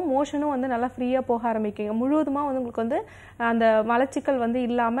ஆரம்பிக்கும். மோஷனும் வந்து நல்லா ஃப்ரீயாக போக ஆரம்பிக்குங்க. முழுவதுமாக வந்து உங்களுக்கு வந்து அந்த மலச்சிக்கல் வந்து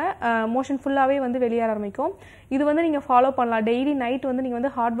இல்லாமல் மோஷன் ஃபுல்லாகவே வந்து வெளியேற ஆரம்பிக்கும். இது வந்து நீங்கள் ஃபாலோ பண்ணலாம். டெய்லி நைட் வந்து நீங்கள்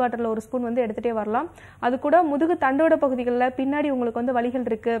வந்து ஹாட் வாட்டரில் 1 ஸ்பூன் வந்து எடுத்துகிட்டே வரலாம். அது கூட முதுகு தண்டோட பகுதிகளில் பின்னாடி உங்களுக்கு வந்து வலிகள்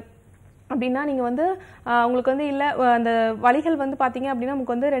இருக்குது அப்படின்னா நீங்கள் வந்து உங்களுக்கு வந்து இல்லை அந்த வலிகள் வந்து பார்த்தீங்க அப்படின்னா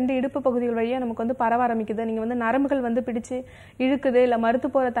நமக்கு வந்து 2 இடுப்பு பகுதிகள் வழியாக நமக்கு வந்து பரவ ஆரம்பிக்குது. நீங்கள் வந்து நரம்புகள் வந்து பிடிச்சு இழுக்குது, இல்லை மறுத்து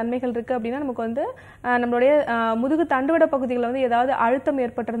போகிற தன்மைகள் இருக்குது அப்படின்னா நமக்கு வந்து நம்மளுடைய முதுகு தண்டுவட பகுதிகளில் வந்து ஏதாவது அழுத்தம்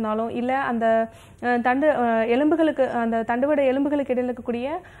ஏற்பட்டிருந்தாலும் இல்லை அந்த எலும்புகளுக்கு அந்த தண்டுவட எலும்புகளுக்கு இடையில்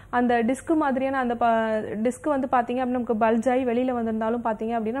இருக்கக்கூடிய அந்த டிஸ்க் மாதிரியான அந்த டிஸ்க் வந்து பார்த்தீங்க அப்படின்னா நமக்கு பல்ஜாகி வெளியில் வந்திருந்தாலும்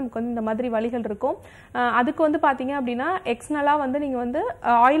பார்த்தீங்க அப்படின்னா நமக்கு வந்து இந்த மாதிரி வலிகள் இருக்கும். அதுக்கு வந்து பார்த்தீங்க அப்படின்னா எக்ஸ்னலாக வந்து நீங்கள் வந்து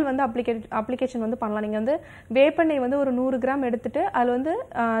ஆயில் வந்து அப்ளிகேஷன் வந்து பண்ணலாம். நீங்கள் வந்து வேப்பெண்ணெய் வந்து ஒரு 100 கிராம் எடுத்துட்டு அதில் வந்து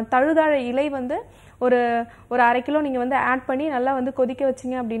தழுதாழ இலை வந்து ஒரு 1/2 கிலோ நீங்கள் வந்து ஆட் பண்ணி நல்லா வந்து கொதிக்க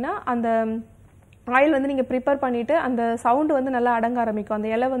வச்சிங்க அப்படின்னா அந்த ஆயில் வந்து நீங்கள் ப்ரிப்பேர் பண்ணிவிட்டு அந்த சவுண்டு வந்து நல்லா அடங்க ஆரம்பிக்கும். அந்த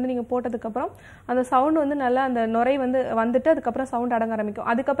இலை வந்து நீங்கள் போட்டதுக்கப்புறம் அந்த சவுண்டு வந்து நல்லா அந்த நுரை வந்துட்டு அதுக்கப்புறம் சவுண்ட் அடங்க ஆரம்பிக்கும்.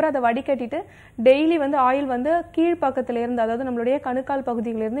 அதுக்கப்புறம் அதை வடிகட்டிட்டு டெய்லி வந்து ஆயில் வந்து கீழ்ப்பக்கத்திலேருந்து அதாவது நம்மளுடைய கணுக்கால்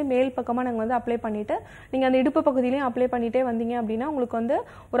பகுதியிலேருந்து மேல் பக்கமாக நாங்கள் வந்து அப்ளை பண்ணிவிட்டு நீங்கள் அந்த இடுப்பு பகுதியிலையும் அப்ளை பண்ணிகிட்டே வந்தீங்க அப்படின்னா உங்களுக்கு வந்து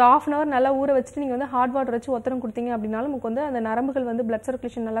ஒரு 1/2 hour நல்லா ஊற வச்சுட்டு நீங்கள் வந்து ஹாட் வாட்டர் வச்சு ஒத்தரம் கொடுத்தீங்க அப்படின்னாலும் உங்களுக்கு வந்து அந்த நரம்புகள் வந்து பிளட்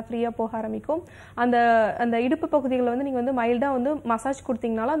சர்க்குலேஷன் நல்லா ஃப்ரீயாக போக ஆரம்பிக்கும். அந்த இடுப்பு பகுதிகளில் வந்து நீங்கள் வந்து மைல்டாக வந்து மசாஜ்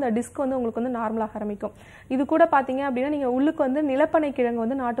கொடுத்தீங்கனாலும் அந்த டிஸ்க் வந்து உங்களுக்கு வந்து நார்மலாக ஆரம்பிக்கும். இது கூட பாத்தீங்க அப்படின்னா நீங்க உள்ளுக்கு வந்து நிலப்பனை கிழங்கு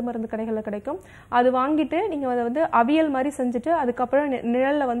வந்து நாட்டு மருந்து கடைகளில் கிடைக்கும். அது வாங்கிட்டு நீங்க அதை வந்து அவியல் மாதிரி செஞ்சுட்டு அதுக்கப்புறம்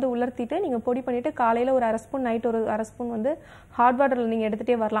நிழல்ல வந்து உலர்த்திட்டு நீங்க பொடி பண்ணிட்டு காலையில ஒரு 1/2 ஸ்பூன், நைட் ஒரு 1/2 ஸ்பூன் வந்து ஹாட் வாட்டர்ல நீங்க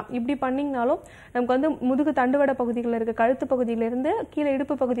எடுத்துட்டே வரலாம். இப்படி பண்ணீங்கனாலும் நமக்கு வந்து முதுகு தண்டுவட பகுதிகளில் இருக்க கழுத்து பகுதியில இருந்து கீழே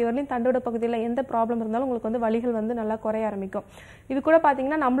இடுப்பு பகுதி வரையும் தண்டுவட பகுதியில் எந்த ப்ராப்ளம் இருந்தாலும் உங்களுக்கு வந்து வலிகள் வந்து நல்லா குறைய ஆரம்பிக்கும். இது கூட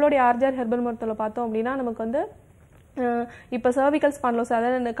பாத்தீங்கன்னா நம்மளுடைய ஆர்ஜிஆர் ஹெர்பல் மருத்துவத்தில் பார்த்தோம் அப்படின்னா நமக்கு வந்து இப்போ சர்விக்கல் ஸ்பான்லோசிஸ்,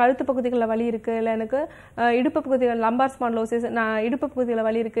 அதாவது இந்த கழுத்து பகுதிகளில் வலி இருக்கு, இல்லை எனக்கு இடுப்பு பகுதிகள் லம்பார் ஸ்பான்லோசிஸ், இடுப்பு பகுதியில்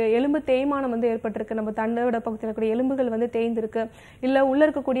வலி இருக்கு, எலும்பு தேய்மானம் வந்து ஏற்பட்டிருக்கு, நம்ம தண்டோட பகுதியில் இருக்கக்கூடிய எலும்புகள் வந்து தேய்ந்திருக்கு, இல்லை உள்ள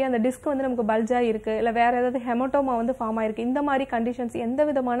இருக்கக்கூடிய அந்த டிஸ்க் வந்து நமக்கு பல்ஜா இருக்கு, இல்லை வேற ஏதாவது ஹெமோட்டோமா வந்து ஃபார்ம் ஆயிருக்கு, இந்த மாதிரி கண்டிஷன்ஸ் எந்த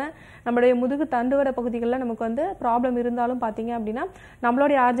விதமான நம்மளுடைய முதுகு தண்டுவட பகுதிகளில் நமக்கு வந்து ப்ராப்ளம் இருந்தாலும் பார்த்தீங்க அப்படின்னா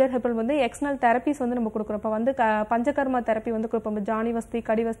நம்மளுடைய ஆர்ஜிஆர் ஹெர்பல் வந்து எக்ஸ்டர்னல் தெரப்பிஸ் வந்து நம்ம கொடுக்குறோம். இப்போ வந்து பஞ்சகர்மா தெரப்பி வந்து கொடுப்போம். ஜானி வஸ்தி,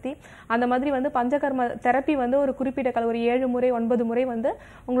 கடிவஸ்தி, அந்த மாதிரி வந்து பஞ்சகர்மா தெரப்பி வந்து ஒரு குறிப்பிட்ட ஒரு 7 முறை 9 முறை வந்து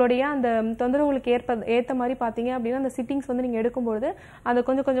உங்களுடைய அந்த தொந்தரவுகளுக்கு ஏற்ற மாதிரி பாத்தீங்க அப்படின்னா அந்த சிட்டிங்ஸ் வந்து நீங்க எடுக்கும்போது அந்த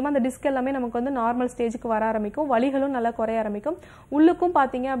கொஞ்சம் கொஞ்சமா அந்த டிஸ்க் எல்லாமே நமக்கு வந்து நார்மல் ஸ்டேஜுக்கு வர ஆரம்பிக்கும். வலிகளும் நல்லா குறைய ஆரம்பிக்கும். உள்ளுக்கும்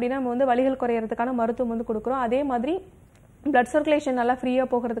பாத்தீங்க அப்படின்னா நம்ம வந்து வலிகள் குறையறதுக்கான மருத்துவம் வந்து கொடுக்குறோம். அதே மாதிரி பிளட் சர்க்குலேஷன் நல்லா ஃப்ரீயா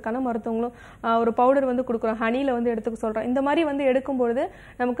போகிறதுக்கான மருத்துவங்களும் ஒரு பவுடர் வந்து கொடுக்குறோம். ஹனியில வந்து எடுத்துக்க சொல்றோம். இந்த மாதிரி வந்து எடுக்கும்போது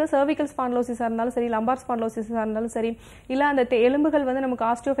நமக்கு சர்விக்கல் ஸ்பான்லோசிஸா இருந்தாலும் சரி, லம்பார் ஸ்பான்லோசிஸா இருந்தாலும் சரி, இல்ல அந்த எலும்புகள் வந்து நமக்கு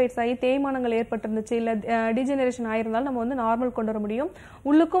ஆஸ்டியோஃபைட்ஸ் ஆகி தேய்மானங்கள் ஏற்பட்டிருந்துச்சு, இல்ல டிஜெனரேஷன் ஆயிருந்தாலும் நம்ம வந்து நார்மல் கொண்டு வர முடியும்.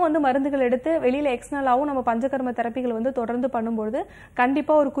 உள்ளுக்கும் வந்து மருந்துகள் எடுத்து வெளியில எக்ஸ்டர்னலாவும் நம்ம பஞ்சகர்ம தெரப்பிகள் வந்து தொடர்ந்து பண்ணும்போது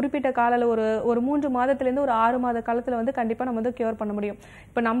கண்டிப்பா ஒரு குறிப்பிட்ட கால ஒரு 3 மாதத்துல இருந்து ஒரு 6 மாத காலத்துல வந்து கண்டிப்பா நம்ம வந்து கியூர் பண்ண முடியும்.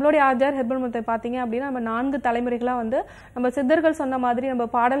 இப்ப நம்மளுடைய ஆர்ஜிஆர் ஹெர்பல் மருத்துவம் பாத்தீங்க அப்படின்னா நம்ம 4 தலைமுறைகளா வந்து நம்ம சித்தர்கள் சொன்ன மாதிரி நம்ம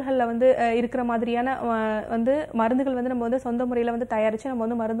பாடல்கள்ல வந்து இருக்கிற மாதிரியான வந்து மருந்துகள் வந்து நம்ம வந்து சொந்த முறையில வந்து தயாரிச்சு நம்ம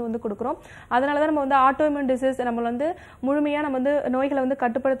வந்து மருந்து வந்து கொடுக்குறோம். அதனாலதான் நம்ம வந்து ஆட்டோஇம்யூன் டிசீஸ் நம்ம வந்து முழுமையா நம்ம வந்து நோய்களை வந்து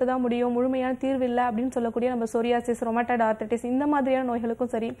கட்டுப்படுத்த தான் முடியும், முழுமையான தீர்வு இல்லை அப்படின்னு சொல்லக்கூடிய நம்ம சொரியாசிஸ், ரொமட்டாய்டு ஆர்த்ரைட்டிஸ், இந்த மாதிரியான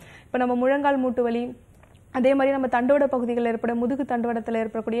நோய்களுக்கும் சரி, இப்ப நம்ம முழங்கால் மூட்டு வலி, அதே மாதிரி நம்ம தண்டோட பகுதிகளில் ஏற்பட முதுகு தண்டுவடத்தில்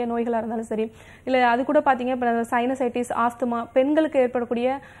ஏற்படக்கூடிய நோய்களா இருந்தாலும் சரி, இல்ல அது கூட பாத்தீங்க இப்ப சைனசைட்டிஸ், ஆஸ்துமா, பெண்களுக்கு ஏற்படக்கூடிய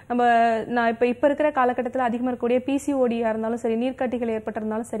இப்ப இருக்கிற காலகட்டத்தில் அதிகமா இருக்கக்கூடிய பிசிஓடியா இருந்தாலும் சரி, நீர்க்கட்டிகள்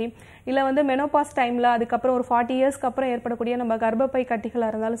ஏற்பட்டிருந்தாலும் சரி, இல்ல வந்து மெனோபாஸ் டைம்ல அதுக்கப்புறம் ஒரு 40 இயர்ஸ்க்கு அப்புறம் ஏற்படக்கூடிய நம்ம கர்ப்பப்பை கட்டிகளா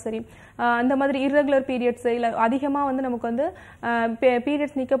இருந்தாலும் சரி, அந்த மாதிரி இர்ரெகுலர் பீரியட்ஸ், இல்ல அதிகமா வந்து நமக்கு வந்து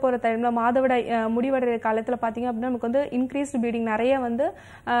பீரியட்ஸ் நிக்க போற டைம்ல மாதவிடாய் முடிவடைற காலத்துல பாத்தீங்க அப்படின்னா நமக்கு வந்து இன்க்ரீஸ்டு ப்ளீடிங், நிறைய வந்து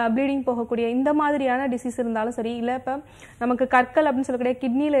ப்ளீடிங் போகக்கூடிய இந்த மாதிரியான டிசீஸ் இருந்தாலும் சரி, இல்ல இப்ப நமக்கு கற்கள் அப்படின்னு சொல்லக்கூடிய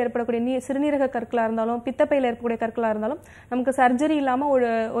கிட்னில ஏற்படக்கூடிய சிறுநீரக கற்களா இருந்தாலும், பித்தப்பையில ஏற்படக்கூடிய கற்களா இருந்தாலும் நமக்கு சர்ஜரி இல்லாம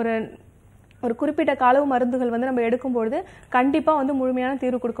ஒரு குறிப்பிட்ட கால மருந்துகள் வந்து நம்ம எடுக்கும்போது கண்டிப்பா வந்து முழுமையான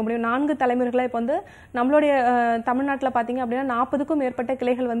தீர்வு கொடுக்க முடியும். 4 தலைமுறைகளா இப்ப வந்து நம்மளுடைய தமிழ்நாட்டில் பாத்தீங்க அப்படின்னா 40க்கும் மேற்பட்ட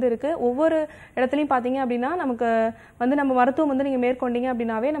கிளைகள் வந்து இருக்கு. ஒவ்வொரு இடத்துலயும் பாத்தீங்க அப்படின்னா நமக்கு வந்து நம்ம மருத்துவம் வந்து நீங்க மேற்கொண்டீங்க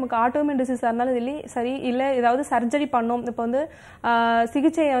அப்படின்னாவே நமக்கு ஆட்டோஇம்யூன் டிசீஸா இருந்தாலும் சரி, இல்ல ஏதாவது சர்ஜரி பண்ணோம், இப்ப வந்து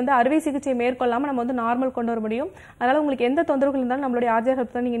சிகிச்சையை வந்து அறுவை சிகிச்சை மேற்கொள்ளாம நம்ம வந்து நார்மல் கொண்டு வர முடியும். அதனால உங்களுக்கு எந்த தொந்தரவுகள் இருந்தாலும் நம்மளுடைய ஆர்ஜிஆர்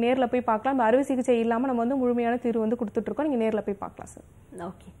ஹெர்பல் நீங்க நேர்ல போய் பார்க்கலாம். அறுவை சிகிச்சை இல்லாம நம்ம வந்து முழுமையான தீர்வு வந்து கொடுத்துட்டு இருக்கோம். நீங்க நேர்ல போய் பார்க்கலாம் சார்.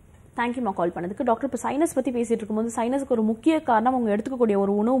 ஓகே, தேங்க்யூமா கால் பண்ணதுக்கு. டாக்டர், இப்போ சைனஸ் பத்தி பேசிட்டு இருக்கும்போது சைனஸ்க்கு ஒரு முக்கிய காரணம் அவங்க எடுத்துக்கக்கூடிய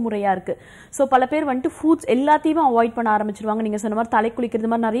ஒரு உணவு முறையா இருக்கு. ஸோ பல பேர் வந்துட்டு ஃபுட்ஸ் எல்லாத்தையுமே அவாய்ட் பண்ண ஆரம்பிச்சிருவாங்க. நீங்க சொன்ன மாதிரி தலை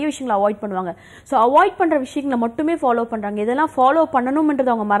குளிக்கிறது மாதிரி நிறைய விஷயங்களை அவாய்ட் பண்ணுவாங்க. ஸோ அவாய்ட் பண்ற விஷயங்களை மட்டுமே ஃபாலோ பண்றாங்க. இதெல்லாம் ஃபாலோ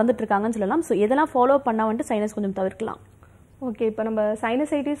பண்ணணும்ன்றது அவங்க மறந்துட்டு இருக்காங்கன்னு சொல்லலாம். ஸோ இதெல்லாம் ஃபாலோ பண்ணா வந்துட்டு சைனஸ் கொஞ்சம் தவிர்க்கலாம். ஓகே, இப்போ நம்ம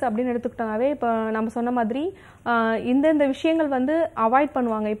சைனசைட்டிஸ் அப்படின்னு எடுத்துக்கிட்டோம்னாவே இப்போ நம்ம சொன்ன மாதிரி இந்த விஷயங்கள் வந்து அவாய்ட்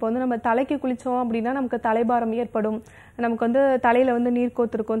பண்ணுவாங்க. இப்போ வந்து நம்ம தலைக்கு குளிச்சோம் அப்படின்னா நமக்கு தலைபாரம் ஏற்படும், நமக்கு வந்து தலையில வந்து நீர்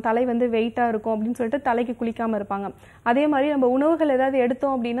கோத்திருக்கும், தலை வந்து வெயிட்டா இருக்கும் அப்படின்னு சொல்லிட்டு தலைக்கு குளிக்காம இருப்பாங்க. அதே மாதிரி நம்ம உணவுகள் ஏதாவது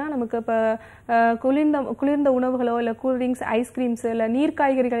எடுத்தோம் அப்படின்னா நமக்கு இப்போ குளிர்ந்த உணவுகளோ இல்லை கூல்ட்ரிங்க்ஸ், ஐஸ்கிரீம்ஸ், இல்லை நீர்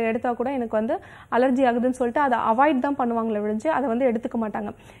காய்கறிகள் எடுத்தா கூட எனக்கு வந்து அலர்ஜி ஆகுதுன்னு சொல்லிட்டு அதை அவாய்ட் தான் பண்ணுவாங்களே விழிஞ்சு அதை வந்து எடுத்துக்க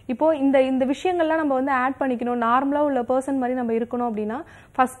மாட்டாங்க. இப்போ இந்த விஷயங்கள்லாம் நம்ம வந்து ஆட் பண்ணிக்கணும், நார்மலா உள்ள பர்சன் மாதிரி நம்ம இருக்கணும் அப்படின்னா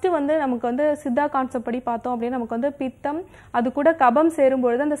ஃபர்ஸ்ட் வந்து நமக்கு வந்து சித்தா கான்செப்ட் படி பார்த்தோம் அப்படின்னா நமக்கு வந்து பித்தம் அது கூட கபம்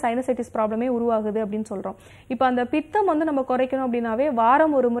சேரும்பொழுது அந்த சைனசைட்டிஸ் ப்ராப்ளமே உருவாகுது அப்படின்னு சொல்றோம். இப்போ அந்த பித்தம் வந்து நம்ம குறைக்கணும் அப்படின்னாவே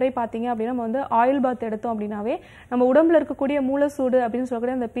வாரம் ஒரு முறை பாத்தீங்க அப்படின்னா நம்ம வந்து ஆயில் பாத் எடுத்தோம் அப்படின்னாவே நம்ம உடம்புல இருக்கக்கூடிய மூலசூடு அப்படின்னு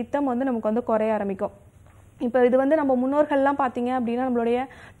சொல்லக்கூடிய அந்த பித்தம் வந்து நமக்கு வந்து குறைய ஆரம்பிக்கும். இப்போ இது வந்து நம்ம முன்னோர்கள்லாம் பார்த்தீங்க அப்படின்னா நம்மளுடைய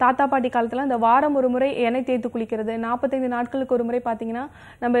தாத்தா பாட்டி காலத்தில் இந்த வாரம் ஒரு முறை எண்ணெய் தேய்த்து குளிக்கிறது, 45 நாட்களுக்கு ஒரு முறை பார்த்தீங்கன்னா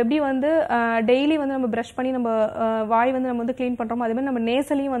நம்ம எப்படி வந்து டெய்லி வந்து நம்ம ப்ரஷ் பண்ணி நம்ம வாய் வந்து நம்ம வந்து க்ளீன் பண்ணுறோமோ அதே மாதிரி நம்ம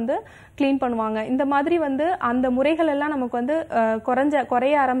நேசலையும் வந்து க்ளீன் பண்ணுவாங்க. இந்த மாதிரி வந்து அந்த முறைகள் எல்லாம் நமக்கு வந்து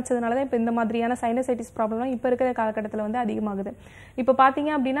குறைய ஆரம்பிச்சதுனால தான் இப்போ இந்த மாதிரியான சைனசைட்டிஸ் ப்ராப்ளம்லாம் இப்போ இருக்கிற காலகட்டத்தில் வந்து அதிகமாகுது. இப்போ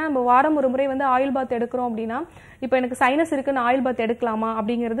பார்த்தீங்க அப்படின்னா நம்ம வாரம் ஒரு முறை வந்து ஆயில் பாத் எடுக்கிறோம் அப்படின்னா இப்போ எனக்கு சைனஸ் இருக்குன்னு ஆயில் பாத் எடுக்கலாமா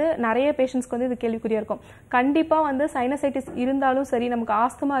அப்படிங்கிறது நிறைய பேஷண்ட்ஸ்க்கு வந்து இது கேள்விக்குறியா இருக்கும். கண்டிப்பாக வந்து சைனசைட்டிஸ் இருந்தாலும் சரி, நமக்கு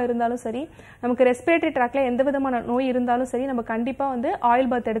ஆஸ்துமா இருந்தாலும் சரி, நமக்கு ரெஸ்பிரேட்டரி ட்ராக்ல எந்த விதமான நோய் இருந்தாலும் சரி, நம்ம கண்டிப்பாக வந்து ஆயில்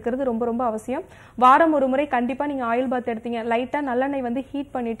பாத் எடுக்கிறது ரொம்ப ரொம்ப அவசியம். வாரம் ஒரு முறை கண்டிப்பாக நீங்கள் ஆயில் பாத் எடுத்தீங்க, லைட்டாக நல்லெண்ணெய் வந்து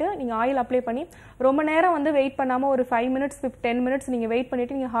ஹீட் பண்ணிவிட்டு நீங்கள் ஆயில் அப்ளை பண்ணி ரொம்ப நேரம் வந்து வெயிட் பண்ணாமல் ஒரு 5 மினிட்ஸ் 10 மினிட்ஸ் நீங்கள் வெயிட்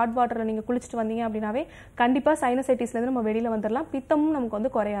பண்ணிவிட்டு நீங்கள் ஹாட் வாட்டரில் நீங்கள் குளிச்சுட்டு வந்தீங்க அப்படின்னாவே கண்டிப்பாக சைனசைட்டிஸ்லேருந்து நம்ம வெளியில் வந்துடலாம். பித்தமும் நமக்கு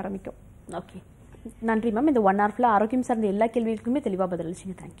வந்து குறைய ஆரம்பிக்கும். ஓகே, நன்றி மேம். இந்த 1 hour ஃபுல்லாக ஆரோக்கியம் சார்ந்த எல்லா கேள்விகளுக்குமே தெளிவாக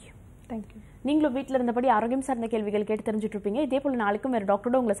பதிலளிச்சிங்க. தேங்க்யூ. தேங்க்யூ. நீங்களும் வீட்டில் இருந்தபடி ஆரோக்கியம் சார்ந்த கேள்விகள் கேட்டு தெரிஞ்சுட்டு இருப்பீங்க. இதே போல் நாளைக்கும் வேறு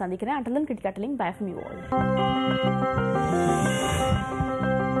டாக்டரோட உங்களை சந்திக்கிறேன். Until than kit கட்டலிங் by from you all.